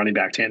quarterback and running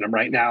back tandem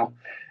right now,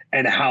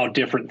 and how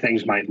different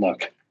things might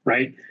look,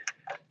 right?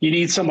 You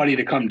need somebody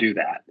to come do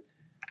that.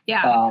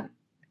 Yeah.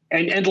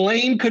 And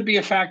Lane could be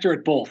a factor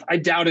at both. I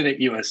doubt it at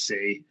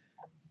USC,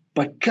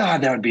 but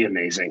God, that would be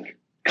amazing.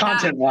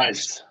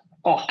 Content-wise.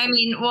 Oh. I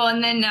mean, well,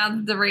 and then now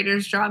that the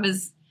Raiders job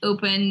is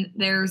open,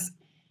 there's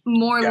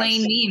more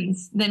Lane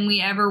memes than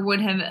we ever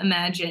would have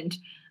imagined.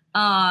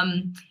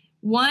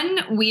 One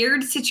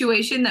weird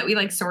situation that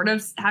we sort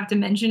of have to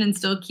mention and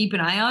still keep an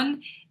eye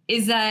on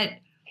is that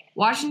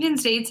Washington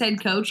State's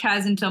head coach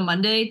has until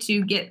Monday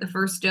to get the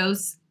first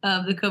dose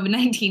of the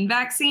COVID-19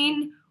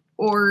 vaccine,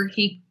 or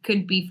he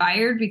could be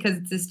fired because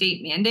it's a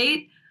state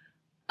mandate.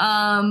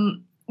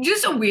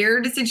 Just a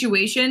weird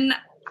situation.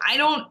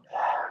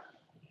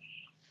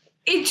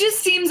 It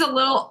just seems a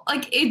little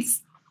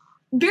it's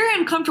very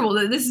uncomfortable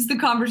that this is the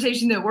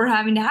conversation that we're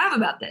having to have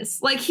about this.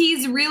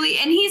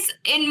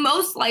 And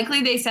most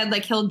likely they said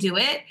he'll do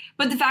it,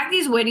 but the fact that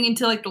he's waiting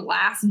until the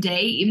last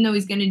day, even though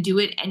he's going to do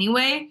it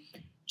anyway,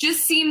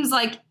 just seems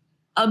like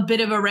a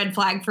bit of a red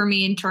flag for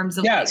me in terms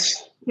of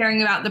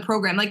caring about the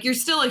program. You're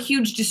still a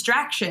huge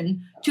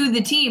distraction to the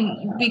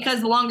team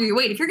because the longer you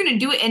wait, if you're going to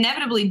do it,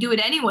 inevitably do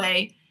it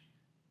anyway,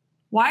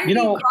 why are you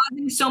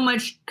causing so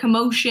much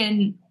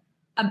commotion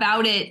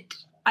about it?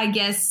 I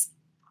guess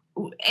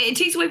it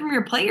takes away from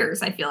your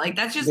players. I feel like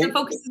that's just the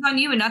focus is on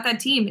you and not that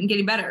team and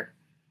getting better.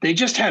 They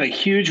just had a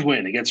huge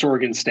win against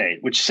Oregon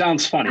State, which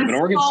sounds funny, but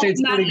Oregon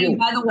State's pretty good.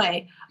 By the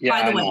way,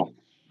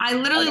 I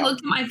literally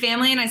looked at my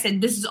family and I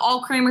said, this is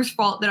all Kramer's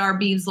fault that our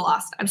Beavs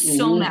lost. I'm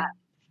so mad.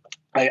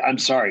 I'm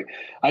sorry.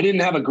 I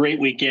didn't have a great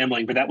week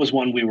gambling, but that was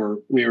one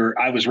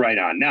I was right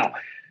on. Now,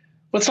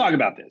 let's talk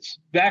about this.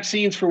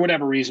 Vaccines, for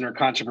whatever reason, are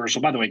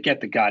controversial. By the way,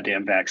 get the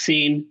goddamn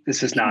vaccine.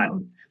 This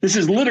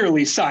is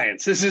literally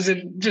science. This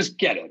isn't, just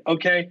get it,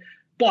 okay?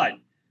 But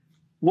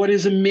what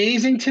is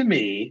amazing to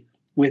me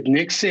with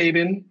Nick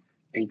Saban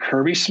and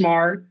Kirby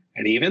Smart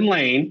and even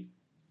Lane,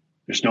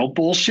 there's no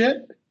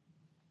bullshit.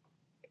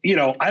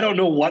 I don't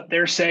know what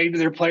they're saying to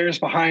their players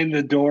behind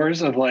the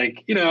doors of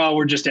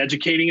we're just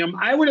educating them.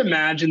 I would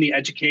imagine the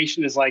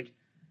education is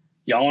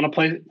y'all want to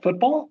play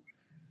football?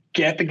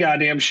 Get the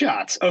goddamn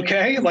shots,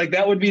 okay?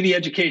 That would be the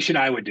education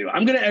I would do.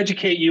 I'm going to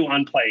educate you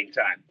on playing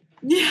time.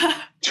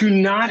 Yeah. To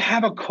not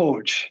have a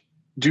coach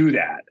do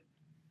that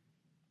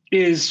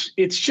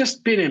it's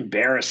just been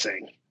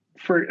embarrassing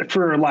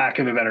for lack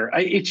of a better.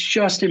 It's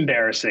just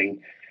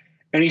embarrassing.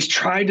 And he's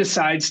tried to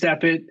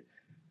sidestep it,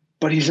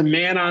 but he's a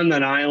man on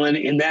an island.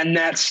 And then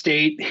that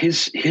state,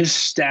 his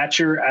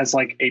stature as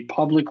a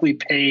publicly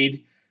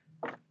paid,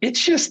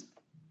 it's just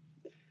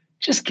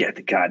get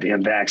the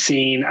goddamn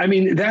vaccine. I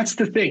mean, that's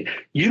the thing.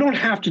 You don't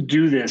have to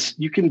do this.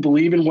 You can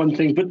believe in one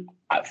thing, but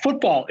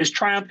football is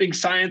triumphing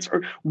science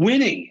or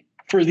winning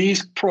for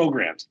these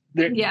programs.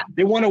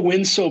 They want to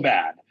win so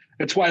bad.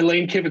 That's why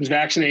Lane Kiffin's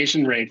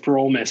vaccination rate for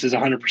Ole Miss is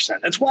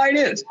 100%. That's why it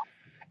is.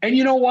 And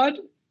you know what?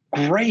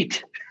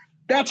 Great.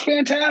 That's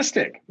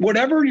fantastic.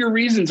 Whatever your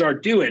reasons are,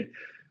 do it.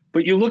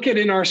 But you look at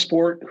in our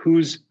sport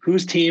whose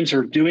teams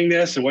are doing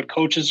this and what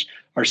coaches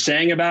are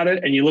saying about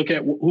it, and you look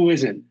at who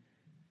isn't.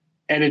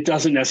 And it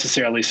doesn't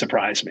necessarily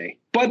surprise me.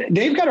 But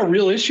they've got a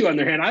real issue on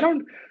their hand.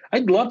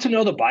 I'd love to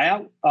know the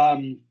buyout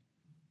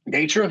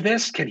nature of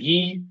this. Can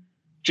he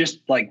just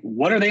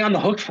what are they on the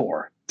hook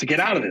for to get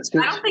out of this?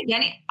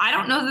 I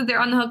don't know that they're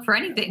on the hook for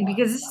anything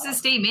because this is a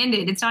state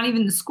mandate. It's not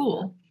even the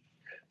school.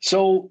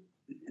 So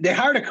they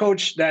hired a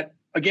coach that,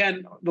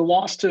 again, the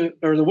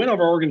win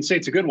over Oregon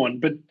State's a good one,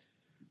 but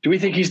do we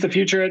think he's the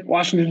future at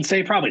Washington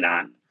State? Probably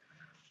not.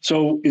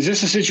 So is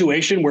this a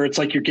situation where it's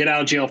like your get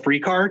out of jail free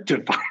card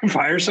to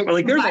fire someone?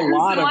 Like there's a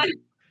lot of,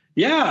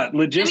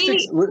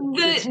 logistics. I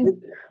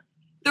mean,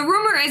 the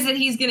rumor is that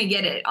he's going to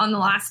get it on the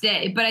last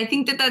day, but I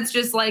think that that's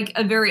just like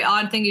a very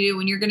odd thing to do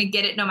when you're going to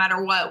get it no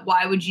matter what.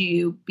 Why would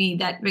you be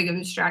that big of a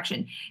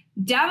distraction?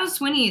 Dabo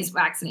Swinney is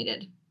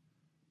vaccinated.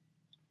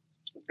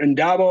 And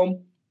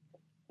Dabo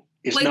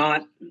is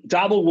not.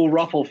 Dabo will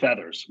ruffle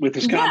feathers with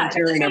his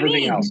commentary and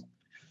everything else.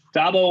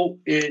 Dabo,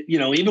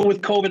 even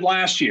with COVID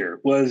last year,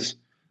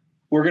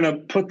 we're going to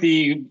put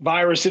the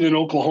virus in an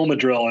Oklahoma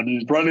drill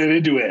and run it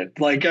into it.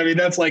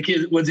 That's like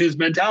his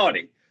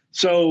mentality.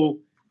 So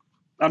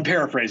I'm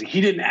paraphrasing.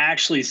 He didn't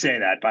actually say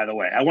that, by the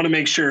way. I want to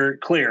make sure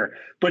clear.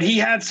 But he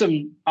had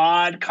some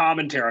odd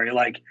commentary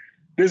like,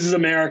 this is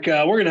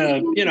America. We're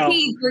going to,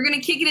 we're going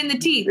to kick it in the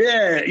teeth.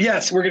 Yeah.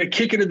 Yes. We're going to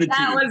kick it in the teeth.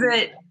 That was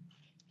it.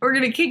 We're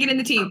going to kick it in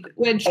the teeth.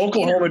 Which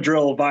Oklahoma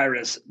drill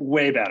virus,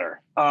 way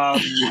better.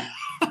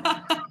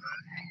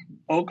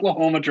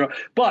 Oklahoma drill.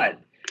 But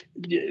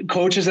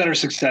coaches that are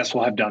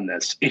successful have done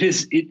this.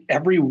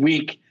 Every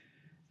week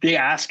they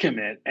ask him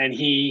it, and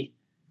he,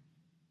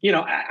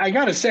 I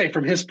got to say,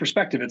 from his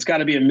perspective, it's got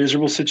to be a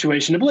miserable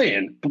situation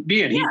to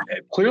be in. He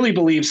clearly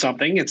believes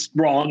something. It's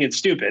wrong. It's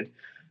stupid.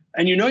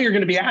 And you're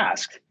going to be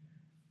asked.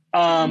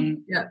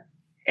 And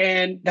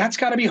that's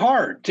got to be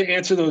hard to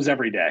answer those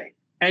every day.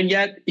 And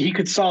yet he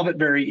could solve it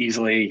very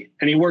easily.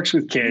 And he works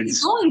with kids.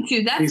 He's going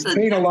to. He's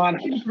paid a lot.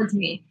 To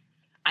me.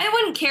 I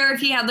wouldn't care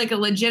if he had like a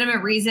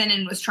legitimate reason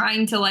and was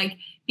trying to like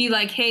be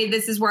like, hey,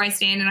 this is where I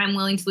stand and I'm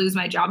willing to lose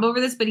my job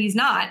over this, but he's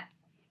not.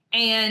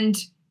 And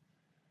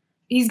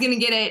he's going to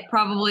get it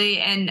probably.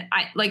 And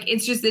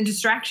it's just a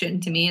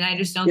distraction to me. And I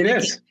just don't think it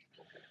is.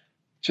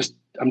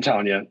 I'm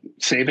telling you,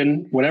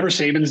 Saban, whatever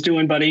Saban's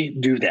doing, buddy,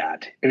 do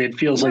that. And it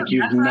feels like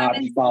you've not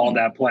followed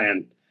that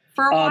plan.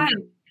 For a while.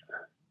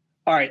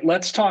 All right,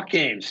 let's talk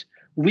games.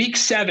 Week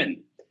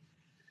 7.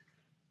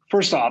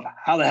 First off,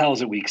 how the hell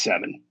is it week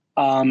 7?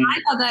 I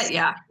thought that,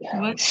 yeah.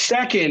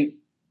 Second,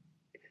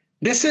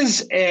 this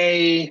is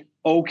a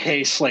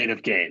okay slate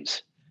of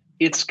games.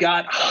 It's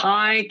got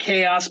high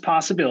chaos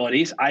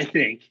possibilities, I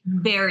think.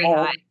 Very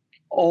high.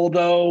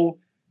 Although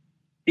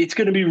it's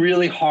going to be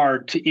really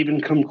hard to even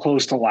come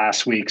close to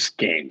last week's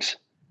games.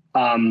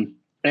 And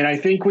I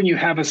think when you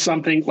have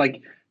something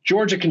like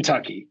Georgia,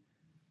 Kentucky,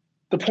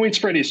 the point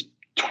spread is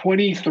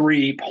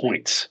 23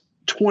 points.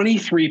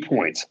 23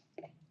 points.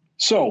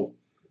 So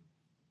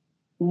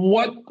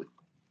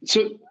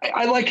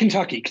I like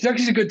Kentucky.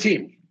 Kentucky's a good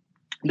team.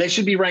 They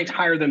should be ranked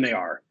higher than they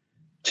are.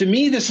 To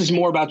me, this is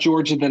more about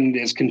Georgia than it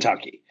is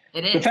Kentucky.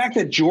 It is. The fact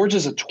that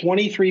Georgia's a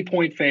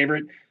 23-point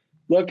favorite.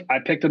 Look, I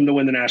picked them to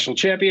win the national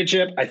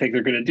championship. I think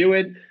they're going to do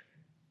it.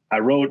 I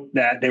wrote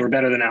that they were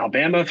better than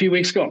Alabama a few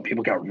weeks ago.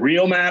 People got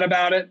real mad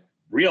about it.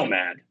 Real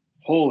mad.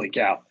 Holy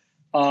cow.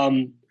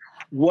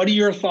 What are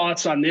your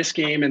thoughts on this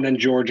game and then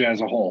Georgia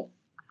as a whole?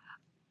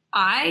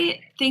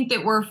 I think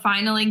that we're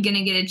finally going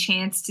to get a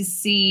chance to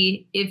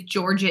see if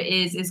Georgia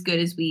is as good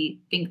as we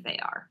think they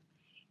are.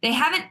 They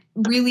haven't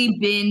really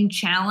been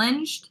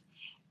challenged.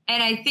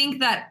 And I think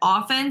that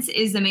offense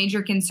is a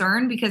major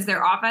concern because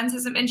their offense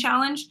hasn't been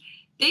challenged.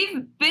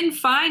 They've been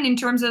fine in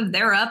terms of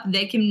they're up.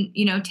 They can,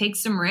 take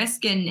some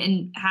risk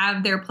and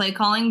have their play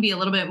calling be a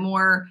little bit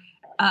more,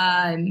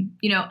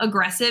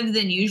 aggressive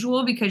than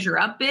usual because you're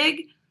up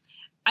big.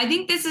 I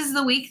think this is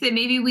the week that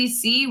maybe we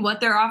see what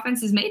their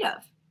offense is made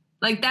of.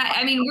 Like that.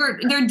 I mean,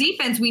 their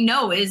defense we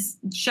know is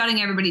shutting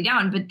everybody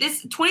down, but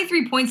this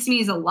 23 points to me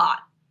is a lot.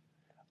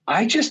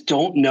 I just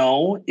don't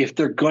know if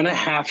they're going to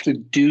have to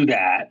do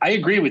that. I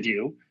agree with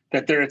you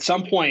that they're at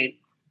some point,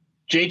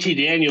 JT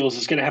Daniels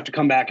is going to have to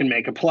come back and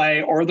make a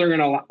play, or they're going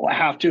to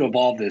have to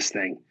evolve this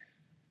thing.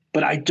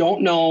 But I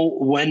don't know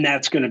when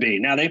that's going to be.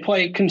 Now, they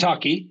play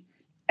Kentucky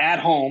at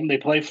home. They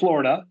play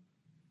Florida.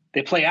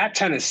 They play at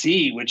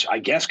Tennessee, which I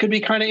guess could be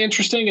kind of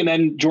interesting. And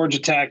then Georgia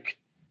Tech,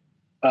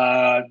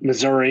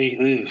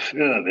 Missouri.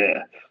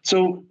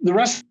 So the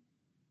rest.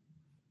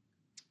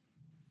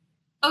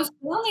 Oh, so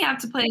we only have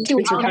to play.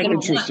 It's kind of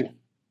interesting.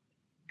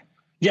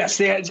 Yes,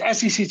 they had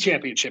SEC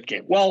championship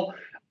game. Well,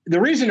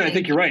 the reason I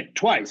think you're right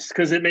twice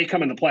because it may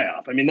come in the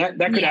playoff. I mean that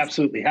could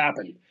absolutely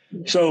happen.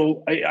 Yes.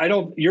 So I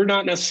don't. You're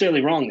not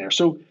necessarily wrong there.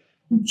 So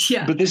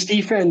yeah. But this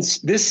defense,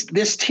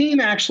 this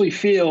team actually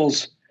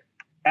feels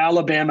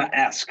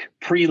Alabama-esque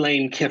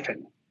pre-Lane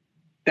Kiffin.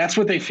 That's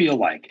what they feel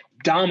like.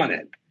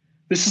 Dominant.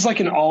 This is like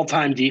an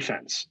all-time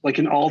defense, like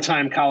an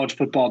all-time college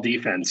football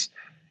defense.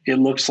 It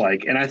looks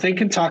like, and I think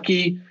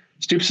Kentucky.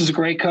 Stoops is a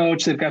great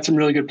coach. They've got some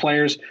really good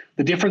players.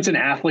 The difference in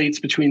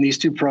athletes between these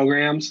two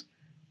programs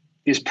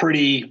is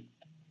pretty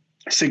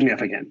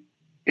significant.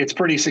 It's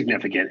pretty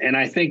significant. And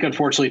I think,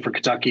 unfortunately, for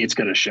Kentucky, it's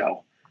going to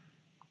show.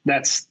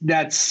 That's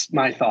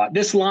my thought.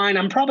 This line,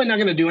 I'm probably not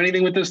going to do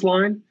anything with this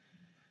line,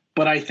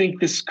 but I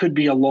think this could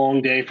be a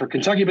long day for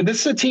Kentucky. But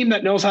this is a team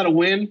that knows how to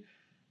win.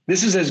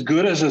 This is as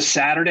good as a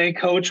Saturday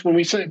coach. When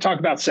we talk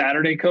about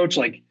Saturday coach,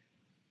 like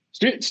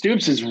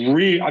Stoops is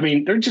I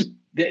mean, they're just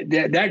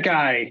that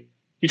guy.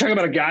 You talk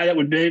about a guy that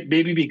would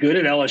maybe be good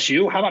at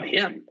LSU. How about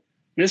him?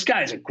 This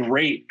guy is a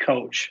great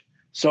coach.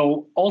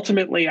 So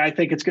ultimately, I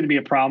think it's going to be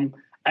a problem.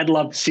 I'd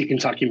love to see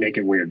Kentucky make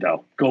it weird,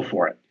 though. Go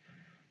for it.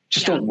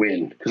 Just don't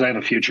win, because I have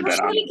a future bet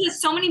on it.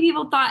 Because so many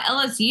people thought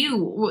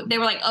LSU, they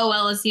were like, oh,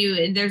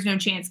 LSU, there's no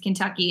chance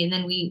Kentucky. And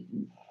then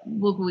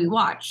look what we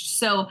watched.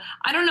 So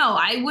I don't know.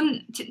 I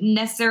wouldn't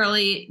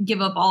necessarily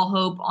give up all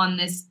hope on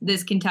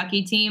this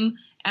Kentucky team.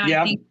 And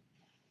I think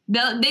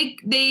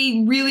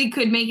they really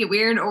could make it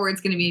weird, or it's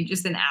going to be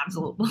just an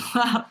absolute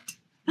blowout.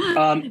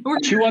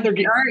 Two other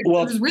games.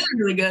 Well, it was really,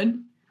 really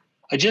good.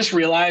 I just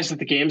realized that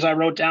the games I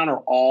wrote down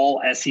are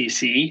all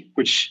SEC,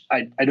 which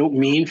I don't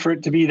mean for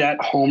it to be that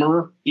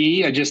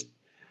Homer-y.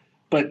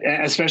 But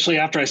especially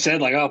after I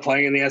said, like, oh,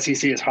 playing in the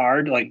SEC is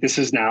hard. Like, this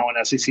is now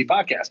an SEC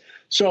podcast.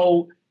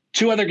 So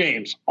 2 other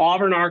games,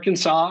 Auburn,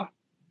 Arkansas,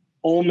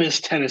 Ole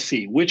Miss,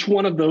 Tennessee. Which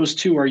one of those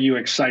 2 are you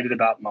excited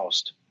about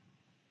most?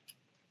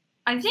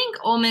 I think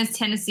Ole Miss,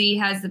 Tennessee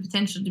has the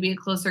potential to be a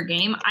closer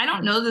game. I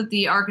don't know that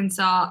the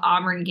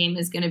Arkansas-Auburn game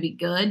is going to be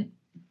good,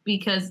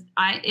 because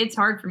it's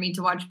hard for me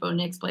to watch Bo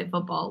Nix play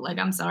football. Like,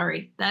 I'm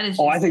sorry. That is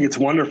I think it's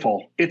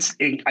wonderful. I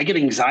get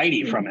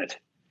anxiety from it.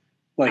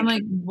 I'm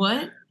like,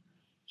 what?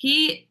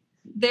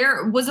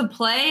 There was a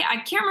play, I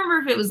can't remember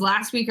if it was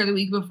last week or the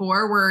week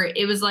before, where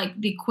it was like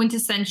the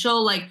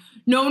quintessential, like,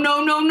 no,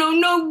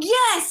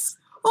 yes!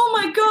 Oh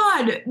my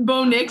God,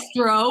 Bo Nix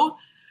throw,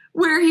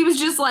 where he was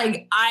just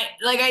like,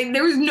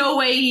 there was no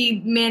way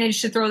he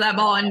managed to throw that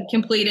ball and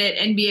complete it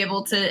and be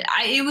able to,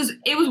 it was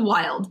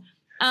wild.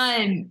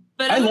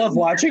 But I love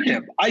watching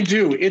him. I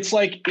do. It's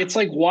like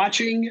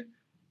watching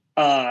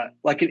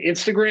like an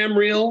Instagram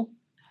reel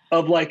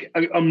of like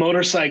a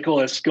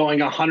motorcyclist going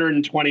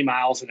 120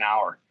 miles an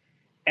hour.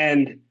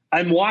 And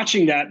I'm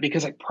watching that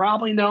because I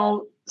probably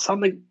know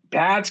something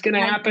bad's going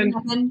to happen.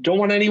 Don't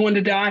want anyone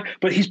to die,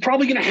 but he's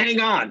probably going to hang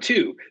on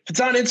too. If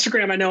it's on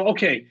Instagram, I know,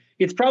 okay,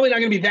 it's probably not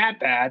going to be that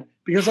bad,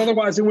 because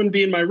otherwise it wouldn't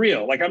be in my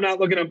reel. Like, I'm not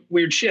looking up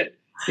weird shit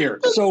here.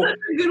 That's such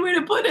a good way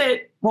to put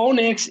it. Bo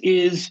Nix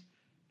is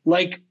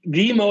like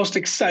the most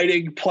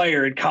exciting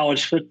player in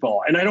college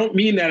football. And I don't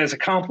mean that as a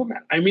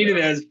compliment. I mean it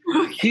as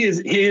he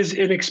is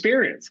an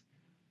experience.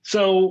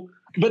 So,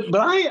 but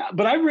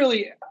I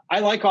really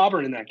like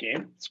Auburn in that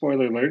game.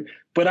 Spoiler alert.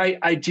 But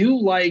I do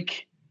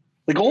like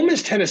Ole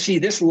Miss, Tennessee.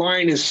 This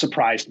line has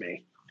surprised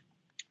me.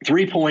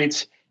 3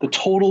 points. The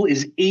total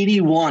is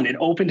 81. It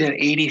opened at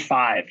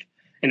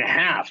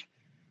 85.5.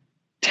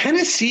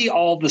 Tennessee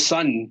all of a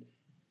sudden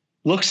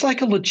looks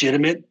like a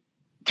legitimate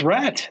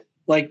threat.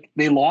 Like,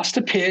 they lost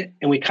to Pitt,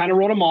 and we kind of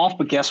wrote them off,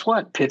 but guess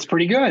what? Pitt's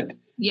pretty good.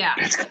 Yeah.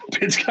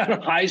 Pitt's got a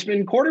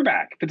Heisman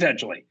quarterback,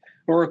 potentially,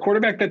 or a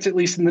quarterback that's at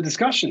least in the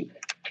discussion.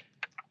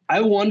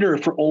 I wonder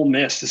for Ole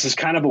Miss, this is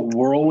kind of a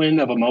whirlwind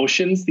of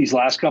emotions these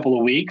last couple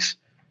of weeks.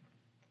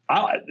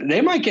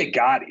 They might get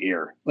got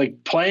here.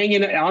 Like,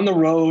 playing on the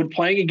road,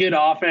 playing a good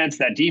offense.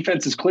 That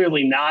defense is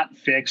clearly not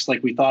fixed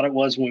like we thought it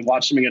was when we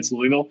watched them against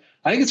Louisville.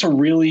 I think it's a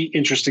really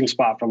interesting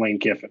spot for Lane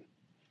Kiffin.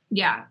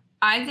 Yeah.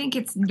 I think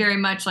it's very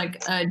much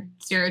like a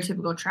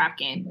stereotypical trap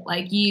game.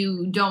 Like,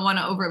 you don't want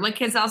to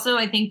because also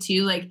I think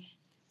too, like,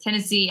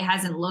 Tennessee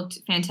hasn't looked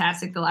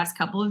fantastic the last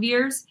couple of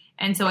years.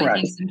 And so I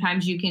think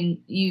sometimes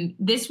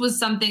this was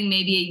something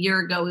maybe a year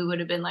ago we would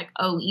have been like,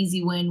 oh,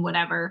 easy win,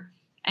 whatever.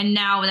 And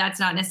now that's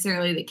not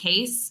necessarily the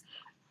case.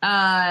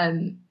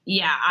 Playing in the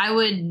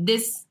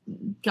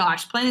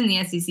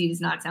SEC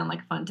does not sound like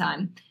a fun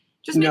time.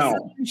 Just makes me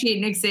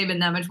appreciate Nick Saban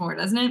that much more,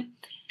 doesn't it?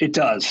 It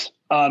does.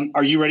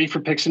 Are you ready for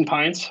Picks and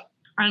Pints?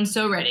 I'm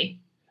so ready.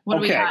 What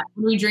do we got?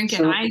 What are we drinking?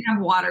 So, I have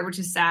water, which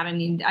is sad.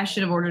 I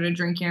should have ordered a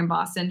drink here in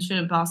Boston. Should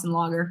have Boston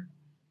Lager.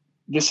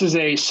 This is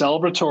a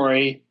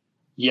celebratory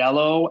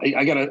yellow.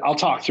 I'll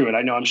talk through it.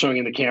 I know I'm showing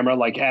in the camera.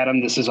 Like,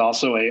 Adam, this is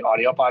also a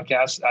audio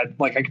podcast.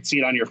 I could see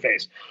it on your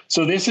face.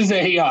 So this is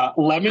a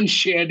lemon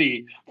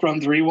shandy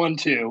from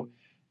 312.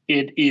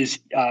 It is,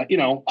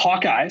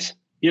 Hawkeyes,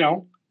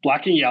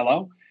 black and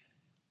yellow.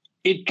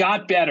 It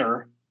got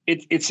better.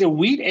 It's a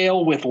wheat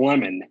ale with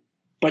lemon,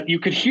 but you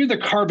could hear the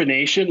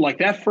carbonation. Like,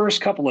 that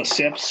first couple of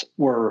sips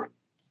were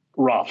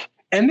rough.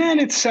 And then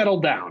it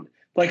settled down.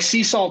 Like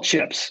sea salt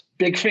chips,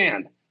 big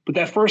fan. But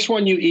that first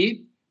one you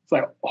eat, it's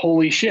like,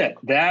 holy shit,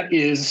 that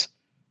is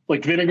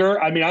like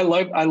vinegar. I mean, I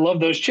love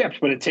those chips,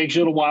 but it takes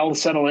you a little while to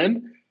settle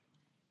in.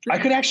 I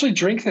could actually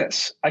drink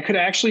this.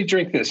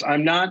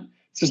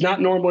 This is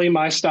not normally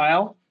my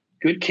style.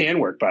 Good can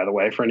work, by the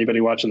way, for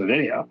anybody watching the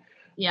video.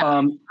 Yeah.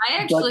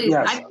 I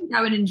think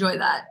I would enjoy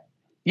that.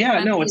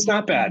 Yeah, no, it's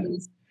not bad.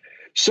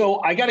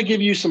 So I got to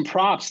give you some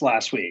props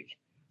last week.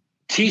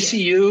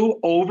 TCU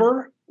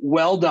over,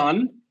 well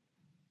done.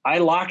 I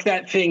locked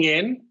that thing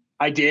in.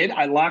 I did.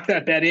 I locked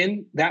that bet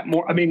in. That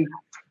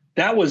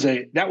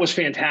was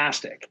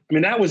fantastic. I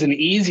mean, that was an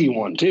easy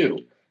one too.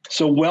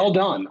 So well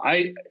done.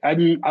 I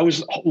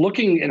was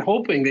looking and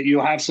hoping that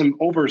you'll have some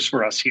overs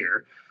for us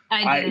here.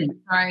 I did.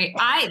 Sorry.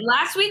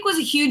 Last week was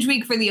a huge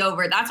week for the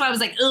over. That's why I was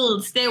like,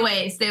 stay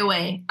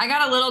away. I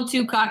got a little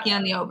too cocky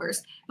on the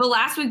overs. But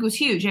last week was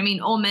huge. I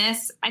mean, Ole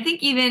Miss, I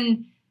think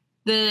even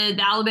the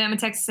Alabama,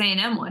 Texas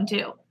A&M one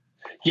too.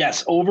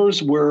 Yes,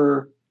 overs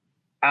were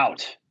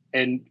out.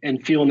 and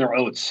feeling their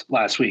oats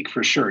last week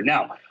for sure.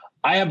 Now,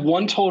 I have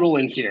one total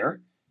in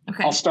here.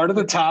 Okay. I'll start at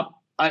the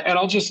top,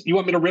 and you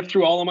want me to rip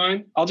through all of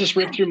mine? I'll just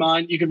rip through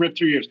mine. You can rip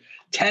through yours.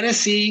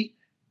 Tennessee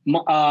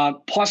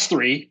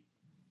 +3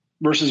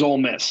 versus Ole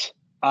Miss.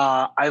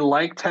 I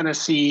like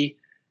Tennessee.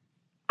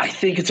 I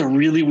think it's a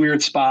really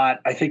weird spot.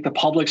 I think the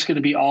public's going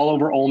to be all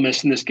over Ole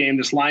Miss in this game.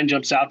 This line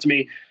jumps out to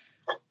me.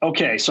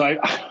 Okay, so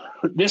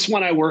this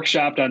one I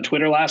workshopped on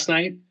Twitter last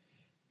night.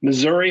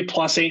 Missouri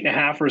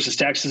 +8.5 versus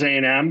Texas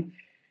A&M.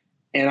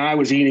 And I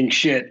was eating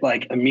shit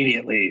like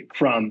immediately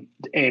from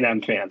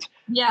A&M fans.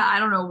 Yeah, I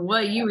don't know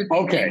what you were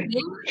thinking. Okay,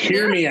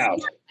 hear me out.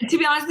 To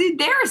be honest with you,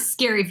 they're a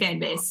scary fan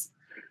base.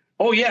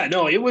 Oh yeah,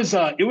 no, it was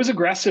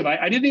aggressive.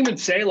 I didn't even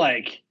say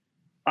like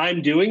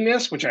I'm doing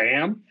this, which I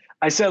am.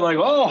 I said like,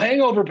 oh,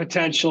 hangover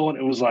potential, and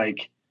it was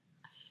like,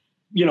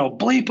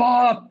 bleep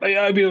off.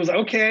 I mean, it was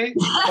okay.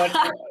 But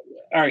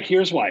all right,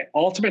 here's why.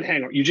 Ultimate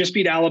hangover. You just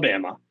beat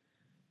Alabama.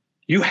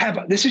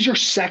 This is your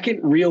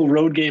second real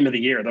road game of the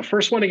year. The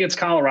first one against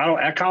Colorado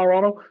at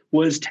Colorado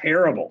was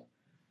terrible.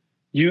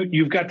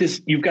 You've got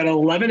an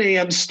 11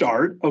 a.m.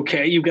 start.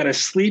 Okay. You've got a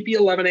sleepy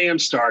 11 a.m.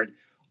 start.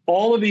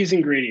 All of these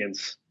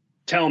ingredients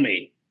tell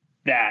me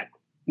that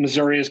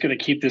Missouri is going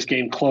to keep this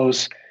game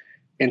close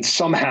and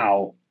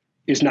somehow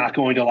is not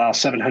going to allow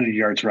 700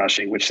 yards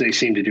rushing, which they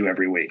seem to do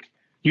every week.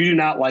 You do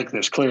not like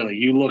this. Clearly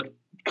you look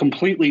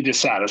completely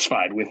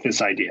dissatisfied with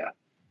this idea.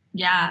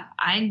 Yeah.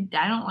 I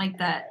don't like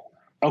that.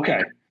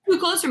 Okay. Too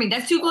close for me.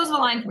 That's too close of a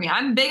line for me.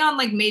 I'm big on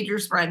like major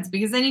spreads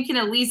because then you can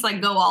at least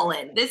like go all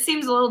in. This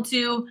seems a little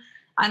too,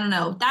 I don't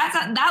know.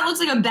 That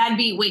looks like a bad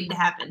beat waiting to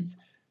happen.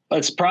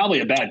 It's probably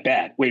a bad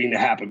bet waiting to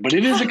happen, but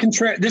it is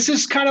this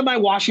is kind of my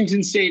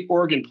Washington State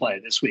Oregon play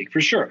this week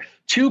for sure.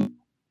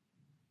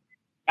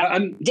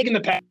 I'm digging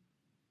the pack.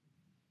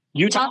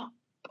 Utah,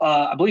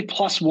 I believe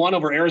 +1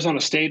 over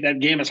Arizona State. That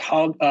game has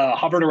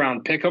hovered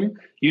around Pick'em.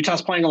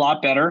 Utah's playing a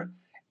lot better.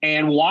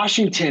 And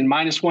Washington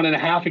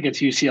 -1.5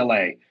 against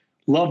UCLA.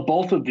 Love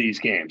both of these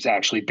games,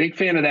 actually. Big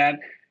fan of that.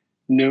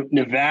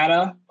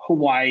 Nevada,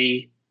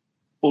 Hawaii,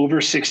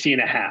 over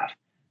 60.5.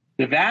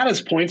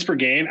 Nevada's points per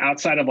game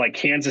outside of like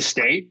Kansas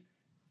State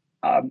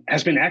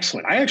has been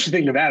excellent. I actually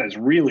think Nevada is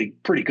really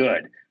pretty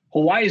good.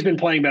 Hawaii's been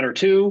playing better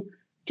too.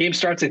 Game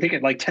starts, I think,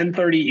 at like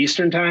 10:30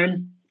 Eastern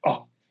time.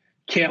 Oh,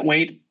 can't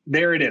wait.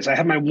 There it is. I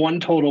have my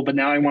one total, but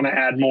now I want to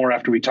add more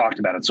after we talked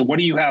about it. So what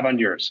do you have on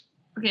yours?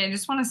 Okay, I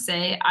just want to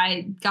say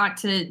I got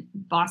to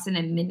Boston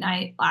at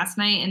midnight last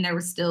night and there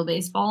was still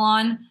baseball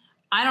on.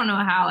 I don't know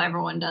how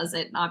everyone does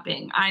it not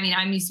being. I mean,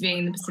 I'm used to being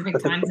in the Pacific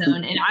time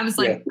zone and I was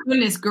like, yeah.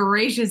 Goodness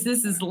gracious,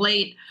 this is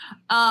late.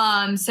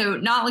 So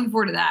not looking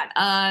forward to that.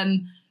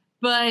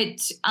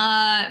 But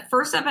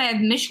first up, I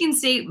have Michigan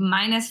State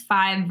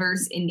 -5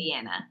 versus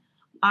Indiana.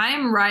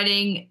 I'm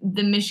riding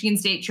the Michigan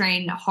State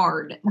train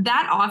hard.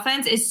 That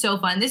offense is so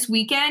fun. This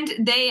weekend,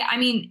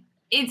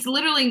 it's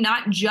literally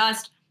not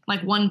just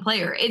like one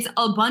player. It's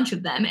a bunch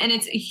of them. And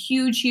it's a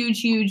huge,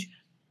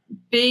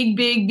 big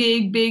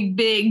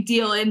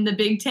deal in the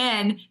Big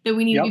Ten that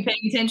we need to be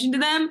paying attention to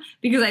them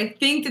because I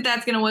think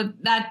that's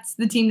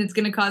the team that's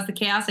going to cause the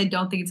chaos. I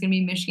don't think it's going to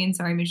be Michigan.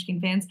 Sorry, Michigan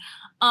fans.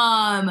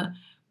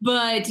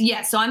 But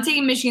yeah, so I'm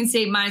taking Michigan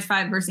State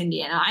 -5 versus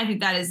Indiana. I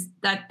think that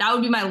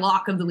would be my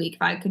lock of the week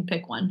if I could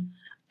pick one.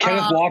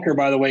 Kenneth Walker,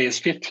 by the way, is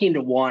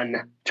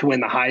 15-1 to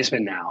win the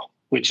Heisman now,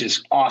 which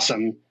is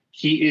awesome.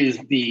 He is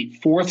the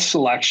 4th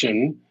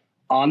selection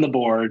on the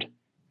board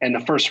and the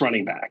first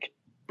running back.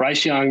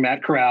 Bryce Young,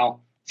 Matt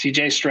Corral,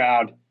 CJ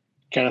Stroud,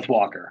 Kenneth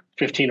Walker,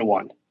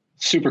 15-1.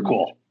 Super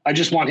cool. I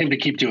just want him to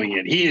keep doing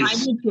it. He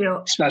is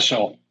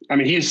special. I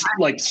mean, he's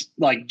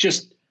like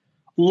just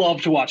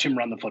love to watch him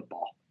run the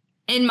football.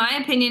 In my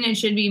opinion, it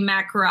should be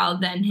Matt Corral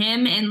then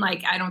him. And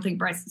I don't think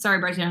Bryce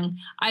Young.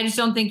 I just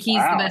don't think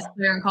he's the best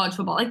player in college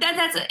football. And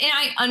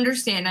I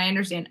understand. I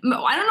don't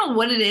know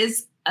what it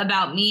is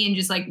about me and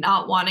just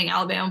not wanting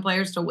Alabama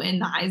players to win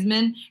the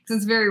Heisman because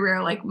it's very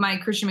rare. Like my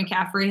Christian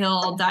McCaffrey,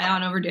 he'll die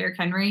on over Derrick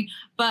Henry.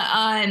 But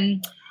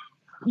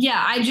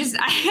yeah, I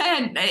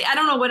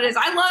don't know what it is.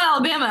 I love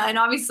Alabama, and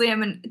obviously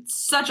I'm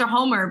such a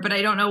homer, but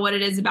I don't know what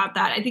it is about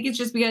that. I think it's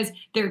just because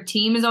their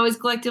team is always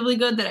collectively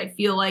good that I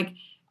feel like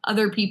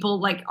other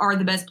people are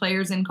the best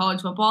players in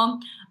college football,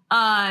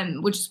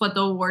 which is what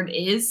the award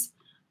is.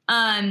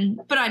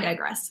 But I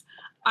digress.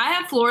 I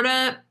have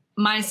Florida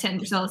 -10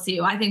 for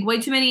LSU. I think way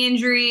too many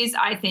injuries.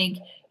 I think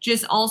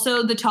just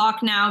also the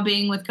talk now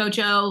being with Coach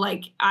O,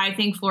 I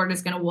think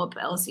Florida's going to whoop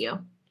LSU.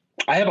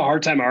 I have a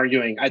hard time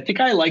arguing. I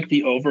think I like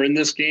the over in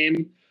this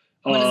game.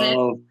 What is it?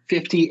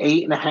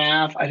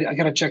 58.5. I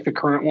got to check the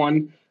current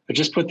one. I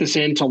just put this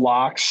into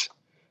locks.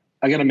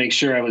 I got to make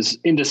sure I was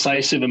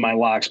indecisive in my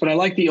locks, but I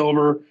like the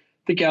over.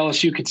 I think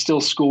LSU could still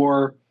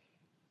score.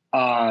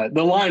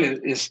 The line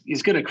is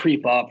going to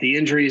creep up. The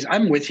injuries,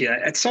 I'm with you.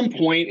 At some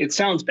point, it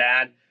sounds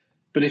bad,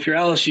 but if you're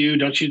LSU,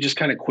 don't you just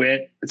kind of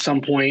quit at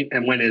some point?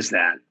 And when is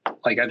that?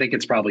 I think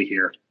it's probably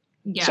here.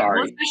 Yeah, sorry.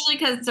 well, especially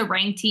because it's a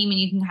ranked team and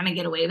you can kind of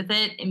get away with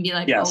it and be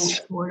like, yes.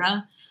 Oh,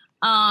 Florida.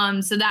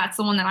 So that's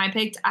the one that I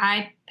picked.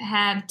 I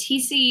have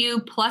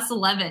TCU plus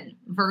 11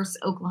 versus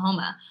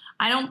Oklahoma.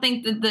 I don't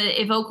think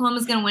that if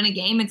Oklahoma's going to win a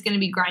game, it's going to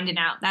be grinding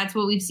out. That's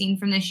what we've seen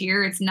from this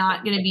year. It's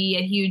not going to be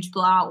a huge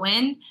blowout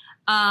win.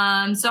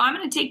 So I'm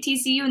going to take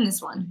TCU in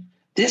this one.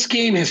 This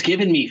game has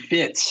given me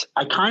fits.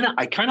 I kind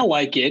of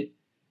like it.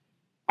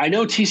 I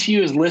know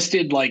TCU is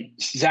listed like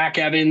Zach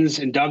Evans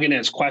and Duggan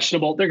as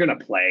questionable. They're going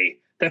to play.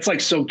 That's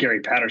like so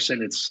Gary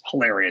Patterson. It's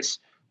hilarious.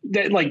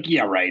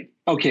 Yeah, right.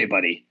 Okay,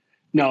 buddy.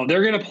 No,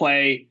 they're going to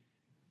play.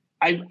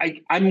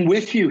 I'm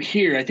with you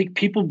here. I think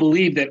people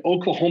believe that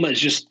Oklahoma is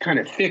just kind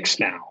of fixed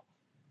now.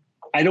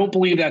 I don't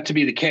believe that to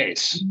be the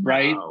case,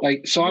 right?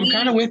 So I'm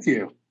kind of with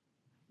you.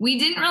 We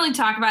didn't really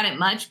talk about it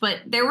much, but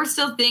there were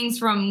still things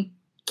from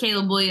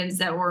Caleb Williams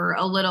that were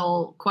a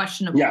little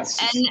questionable. Yes.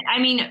 And I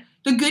mean,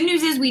 the good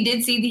news is we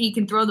did see that he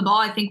can throw the ball.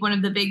 I think one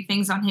of the big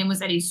things on him was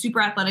that he's super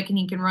athletic and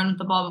he can run with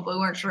the ball, but we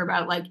weren't sure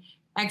about like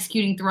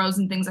executing throws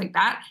and things like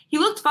that. He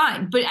looked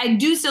fine, but I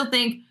do still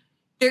think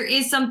there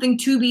is something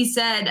to be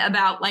said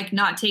about like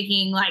not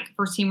taking like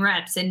first team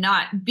reps and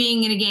not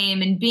being in a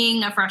game and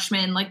being a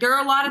freshman. Like there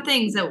are a lot of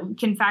things that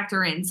can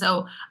factor in.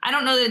 So I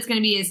don't know that it's going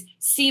to be as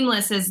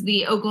seamless as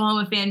the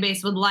Oklahoma fan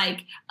base would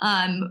like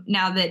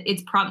now that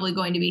it's probably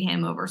going to be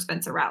him over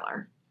Spencer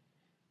Rattler.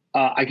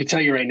 I can tell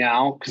you right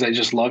now, because I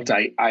just looked,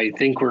 I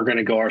think we're going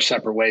to go our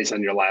separate ways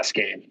on your last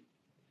game.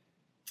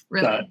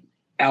 Really?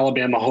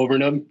 Alabama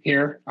Hovernum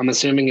here, I'm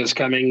assuming, is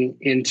coming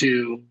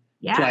into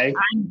play.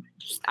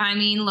 I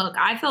mean, look,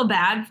 I feel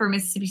bad for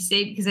Mississippi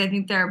State because I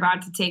think they're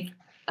about to take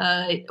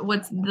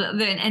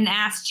an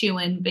ass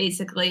chewing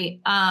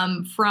basically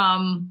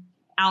from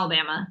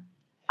Alabama.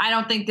 I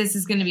don't think this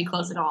is going to be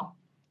close at all.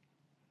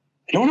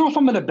 I don't know if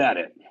I'm going to bet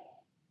it.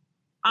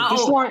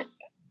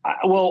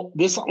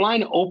 This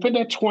line opened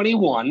at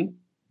 21,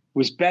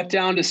 was bet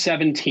down to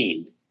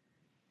 17,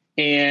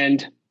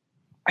 and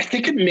I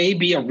think it may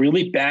be a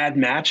really bad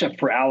matchup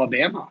for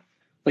Alabama.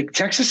 Like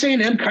Texas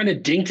A&M kind of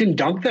dinked and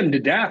dunked them to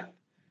death.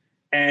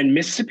 And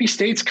Mississippi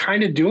State's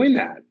kind of doing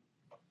that.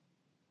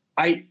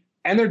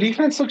 And their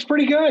defense looks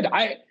pretty good.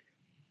 I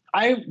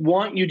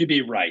want you to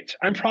be right.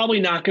 I'm probably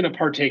not going to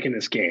partake in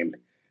this game.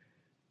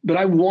 But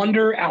I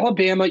wonder,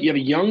 Alabama, you have a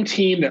young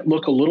team that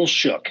look a little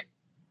shook.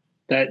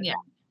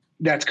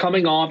 That's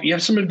coming off. You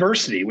have some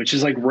adversity, which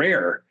is like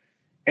rare.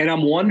 And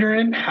I'm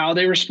wondering how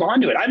they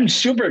respond to it. I'm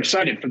super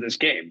excited for this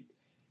game.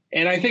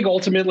 And I think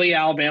ultimately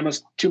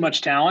Alabama's too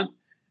much talent.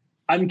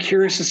 I'm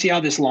curious to see how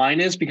this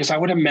line is because I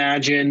would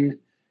imagine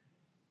 –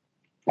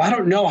 I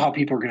don't know how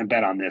people are going to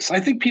bet on this. I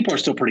think people are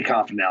still pretty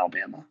confident in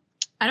Alabama.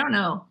 I don't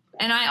know.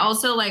 And I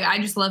also I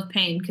just love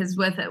pain because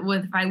with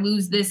if I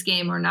lose this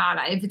game or not,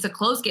 if it's a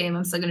close game,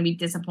 I'm still going to be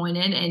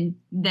disappointed. And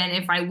then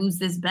if I lose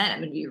this bet, I'm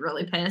going to be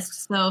really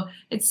pissed. So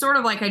it's sort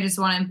of like I just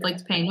want to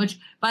inflict pain, which,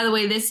 by the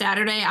way, this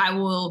Saturday I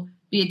will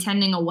be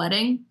attending a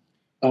wedding.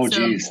 Oh,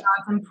 geez. So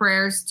thoughts and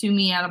prayers to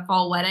me at a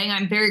fall wedding.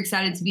 I'm very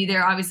excited to be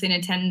there, obviously,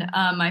 and attend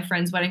my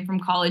friend's wedding from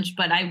college,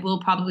 but I will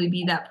probably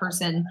be that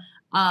person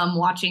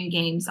watching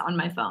games on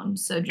my phone.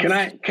 So can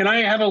I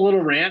have a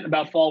little rant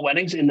about fall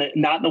weddings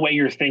not in the way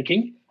you're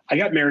thinking? I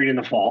got married in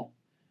the fall.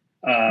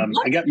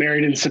 I got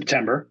married in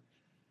September.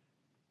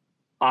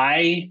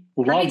 I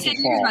love the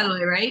fall. Years, by the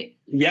way, right?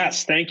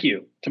 Yes, thank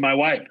you to my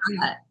wife.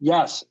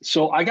 Yes,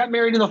 so I got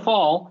married in the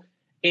fall,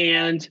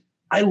 and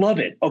I love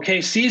it. Okay,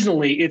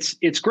 seasonally,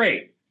 it's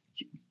great.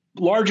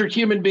 Larger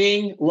human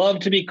being, love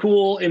to be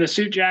cool in a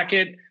suit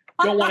jacket.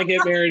 Don't want to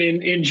get married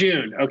in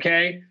June.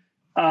 Okay.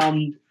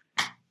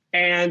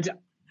 And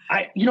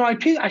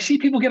I see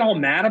people get all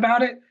mad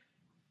about it.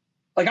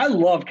 Like I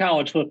love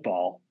college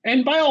football,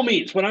 and by all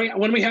means,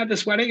 when we had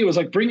this wedding, it was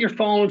like bring your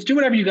phones, do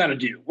whatever you got to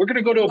do. We're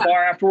gonna go to a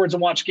bar afterwards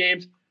and watch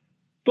games.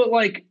 But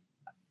like,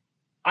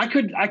 I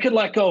could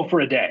let go for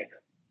a day.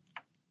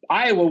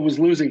 Iowa was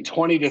losing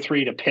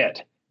 20-3 to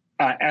Pitt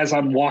as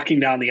I'm walking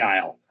down the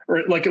aisle,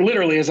 or like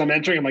literally as I'm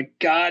entering. I'm like,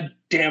 God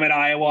damn it,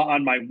 Iowa!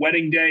 On my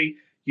wedding day,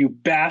 you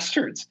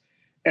bastards.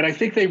 And I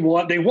think they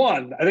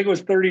won. I think it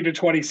was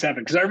 30-27.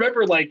 Because I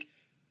remember,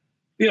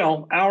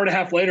 hour and a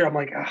half later, I'm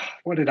like,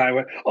 what did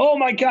Iowa? Oh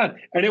my God!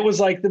 And it was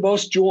like the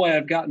most joy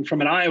I've gotten from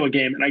an Iowa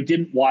game, and I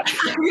didn't watch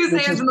it. You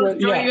say it's the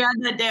most joy you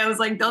had that day. I was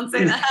like, don't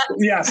say that.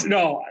 Yes,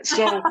 no.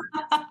 So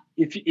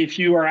if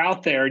you are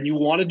out there and you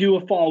want to do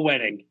a fall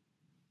wedding,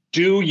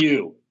 do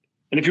you?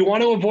 And if you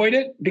want to avoid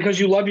it because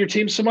you love your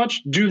team so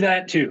much, do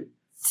that too.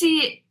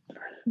 See.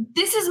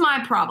 This is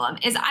my problem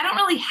is I don't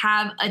really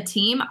have a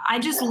team. I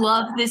just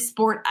love this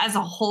sport as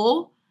a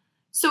whole.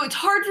 So it's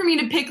hard for me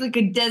to pick like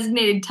a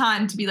designated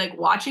time to be like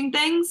watching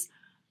things.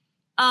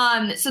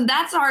 So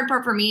that's the hard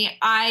part for me.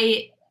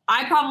 I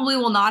probably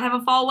will not have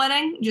a fall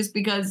wedding just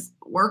because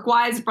work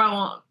wise,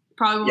 probably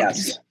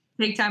won't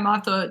take time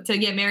off to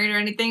get married or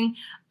anything.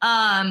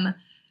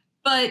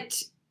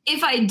 But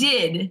if I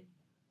did,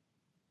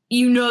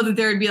 that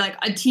there would be like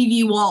a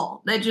TV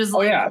wall that just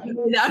that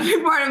would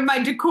be part of my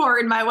decor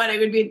in my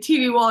wedding would be a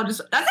TV wall.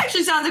 That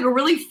actually sounds like a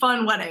really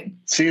fun wedding.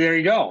 See, there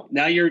you go.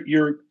 Now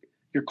you're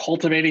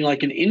cultivating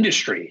like an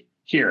industry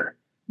here.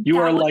 You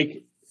are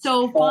like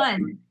so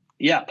fun.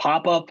 Yeah,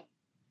 pop up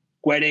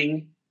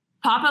wedding.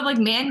 Pop up like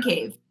man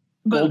cave.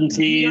 Golden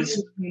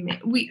teas.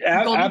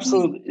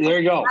 Absolutely. There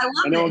you go.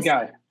 I know a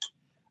guy.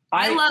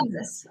 I love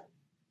this.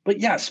 But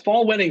yes,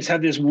 fall weddings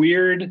have this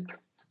weird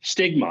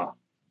stigma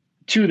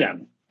to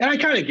them. And I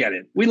kind of get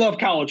it. We love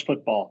college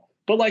football.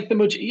 But like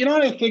you know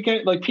what I think?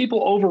 Like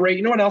people overrate.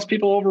 You know what else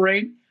people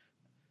overrate?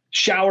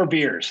 Shower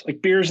beers.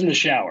 Like beers in the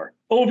shower.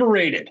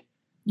 Overrated.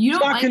 You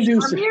don't like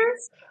shower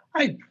beers?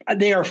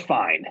 They are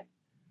fine.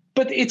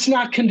 But it's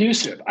not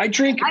conducive. I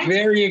drink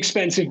very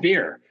expensive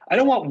beer. I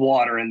don't want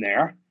water in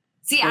there.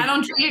 See, I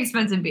don't drink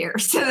expensive beer,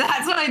 so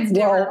that's why it's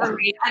different for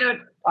me.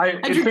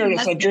 In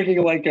fairness, I'm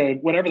drinking like a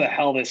whatever the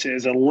hell this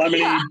is, a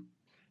lemonade,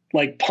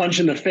 like punch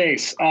in the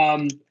face.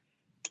 I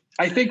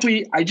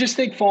just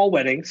think fall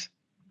weddings.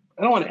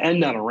 I don't want to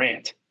end on a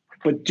rant,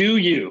 but do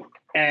you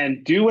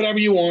and do whatever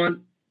you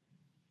want.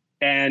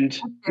 And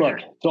look,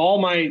 to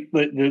all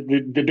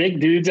the big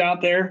dudes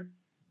out there,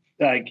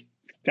 like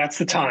that's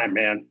the time,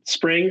 man.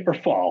 Spring or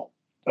fall.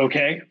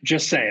 Okay,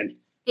 just saying.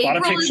 A lot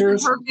of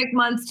pictures. Is the perfect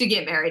month to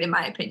get married, in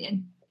my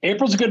opinion.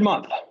 April's a good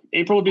month.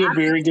 April will be a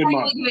very good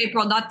month.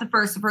 April, not the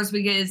first. The first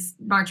week is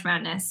March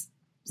Madness.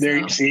 So. There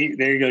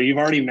you go. You've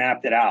already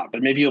mapped it out.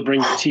 But maybe you'll bring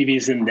the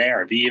TVs in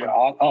there. Could you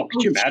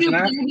imagine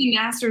that? It could be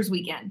Masters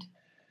weekend.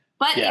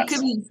 But It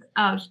could be.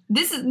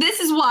 This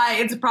is why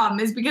it's a problem.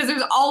 Is because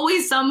there's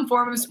always some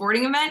form of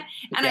sporting event,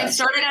 and I've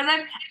started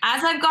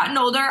as I've gotten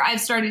older. I've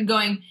started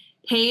going,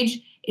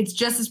 Paige, it's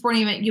just a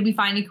sporting event. You'll be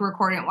fine. You can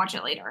record it and watch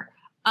it later.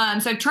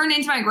 So I've turned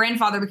into my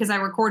grandfather because I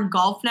record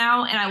golf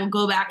now, and I will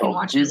go back and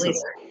watch it later.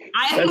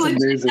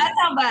 That's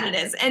how bad it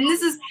is. And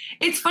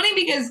it's funny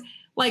because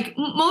like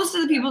most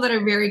of the people that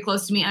are very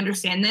close to me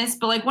understand this,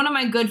 but like one of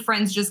my good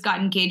friends just got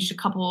engaged a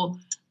couple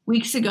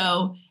weeks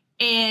ago,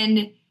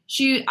 and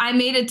I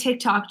made a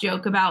TikTok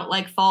joke about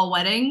like fall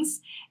weddings,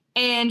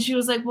 and she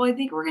was like, well, I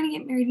think we're going to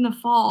get married in the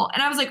fall.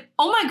 And I was like,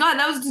 oh my God,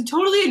 that was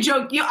totally a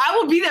joke. I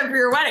will be there for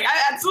your wedding.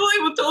 I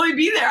absolutely will totally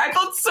be there. I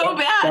felt so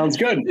bad. Sounds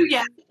good. So,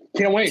 yeah.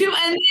 Can't wait.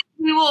 And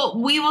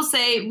we will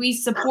say we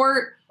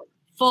support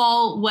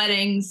fall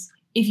weddings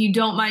if you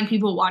don't mind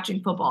people watching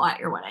football at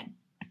your wedding.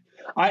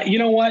 You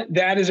know what?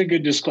 That is a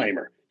good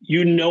disclaimer.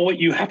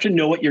 You have to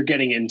know what you're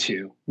getting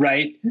into,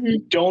 right?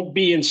 Mm-hmm. Don't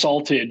be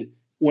insulted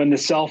when the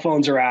cell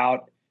phones are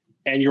out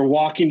and you're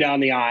walking down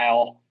the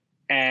aisle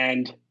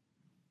and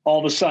all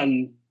of a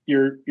sudden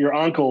your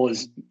uncle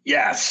is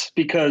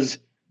because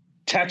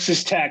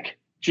Texas Tech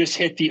just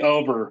hit the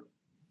over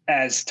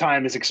as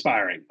time is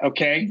expiring.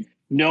 Okay. Mm-hmm.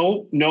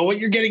 Know what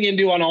you're getting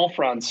into on all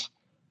fronts.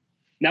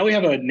 Now we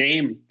have a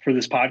name for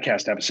this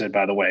podcast episode,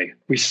 by the way.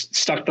 We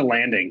stuck the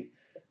landing.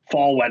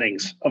 Fall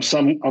weddings of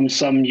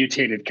some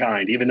mutated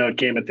kind, even though it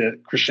came at the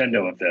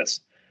crescendo of this.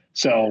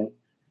 So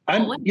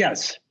I've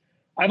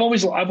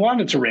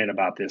wanted to rant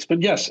about this,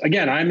 but yes,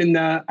 again, I'm in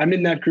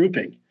that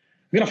grouping.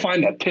 I'm gonna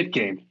find that Pitt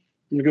game.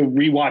 I'm gonna go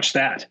rewatch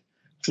that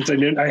since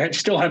I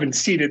still haven't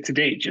seen it to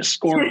date. Just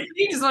scoring.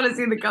 You just want to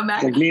see the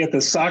comeback. Like me at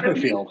the soccer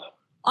field.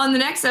 On the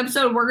next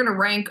episode, we're gonna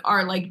rank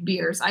our like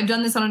beers. I've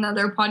done this on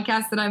another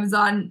podcast that I was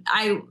on.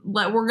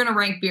 We're gonna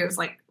rank beers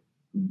like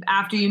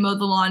after you mow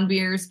the lawn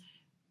beers,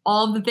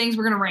 all of the things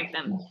we're gonna rank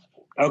them.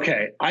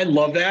 Okay, I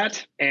love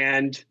that,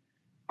 and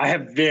I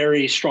have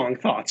very strong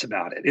thoughts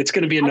about it. It's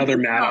gonna be another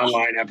Matt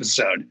Online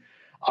episode.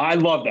 I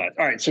love that.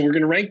 All right, so we're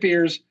gonna rank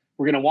beers.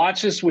 We're gonna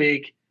watch this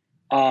week.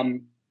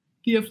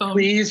 Via phone.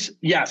 Please,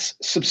 yes,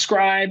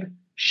 subscribe,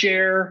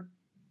 share,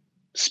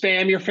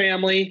 spam your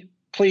family.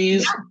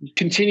 Please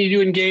continue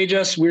to engage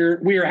us. We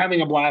are having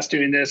a blast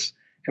doing this,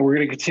 and we're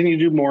going to continue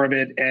to do more of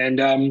it.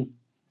 And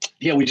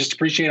we just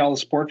appreciate all the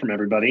support from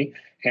everybody.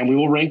 And we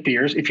will rank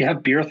beers. If you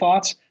have beer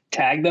thoughts,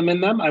 tag them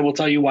in them. I will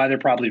tell you why they're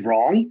probably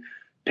wrong.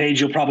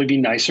 Paige, you'll probably be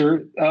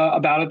nicer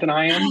about it than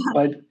I am.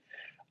 But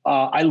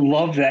I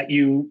love that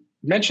you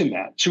mentioned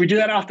that. Should we do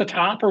that off the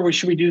top, or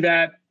should we do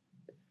that?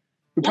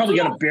 We probably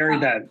got to bury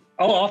that.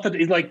 Oh, off the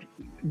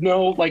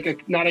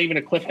not even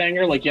a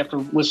cliffhanger. Like you have to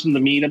listen to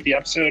the meat of the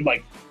episode.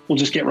 Like we'll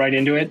just get right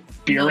into it.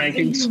 Beer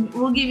rankings.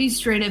 We'll give you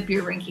straight up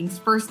beer rankings.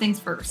 First things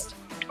first.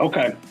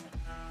 Okay.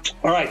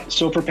 All right.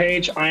 So for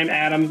Paige, I am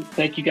Adam.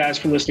 Thank you guys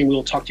for listening.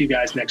 We'll talk to you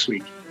guys next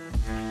week.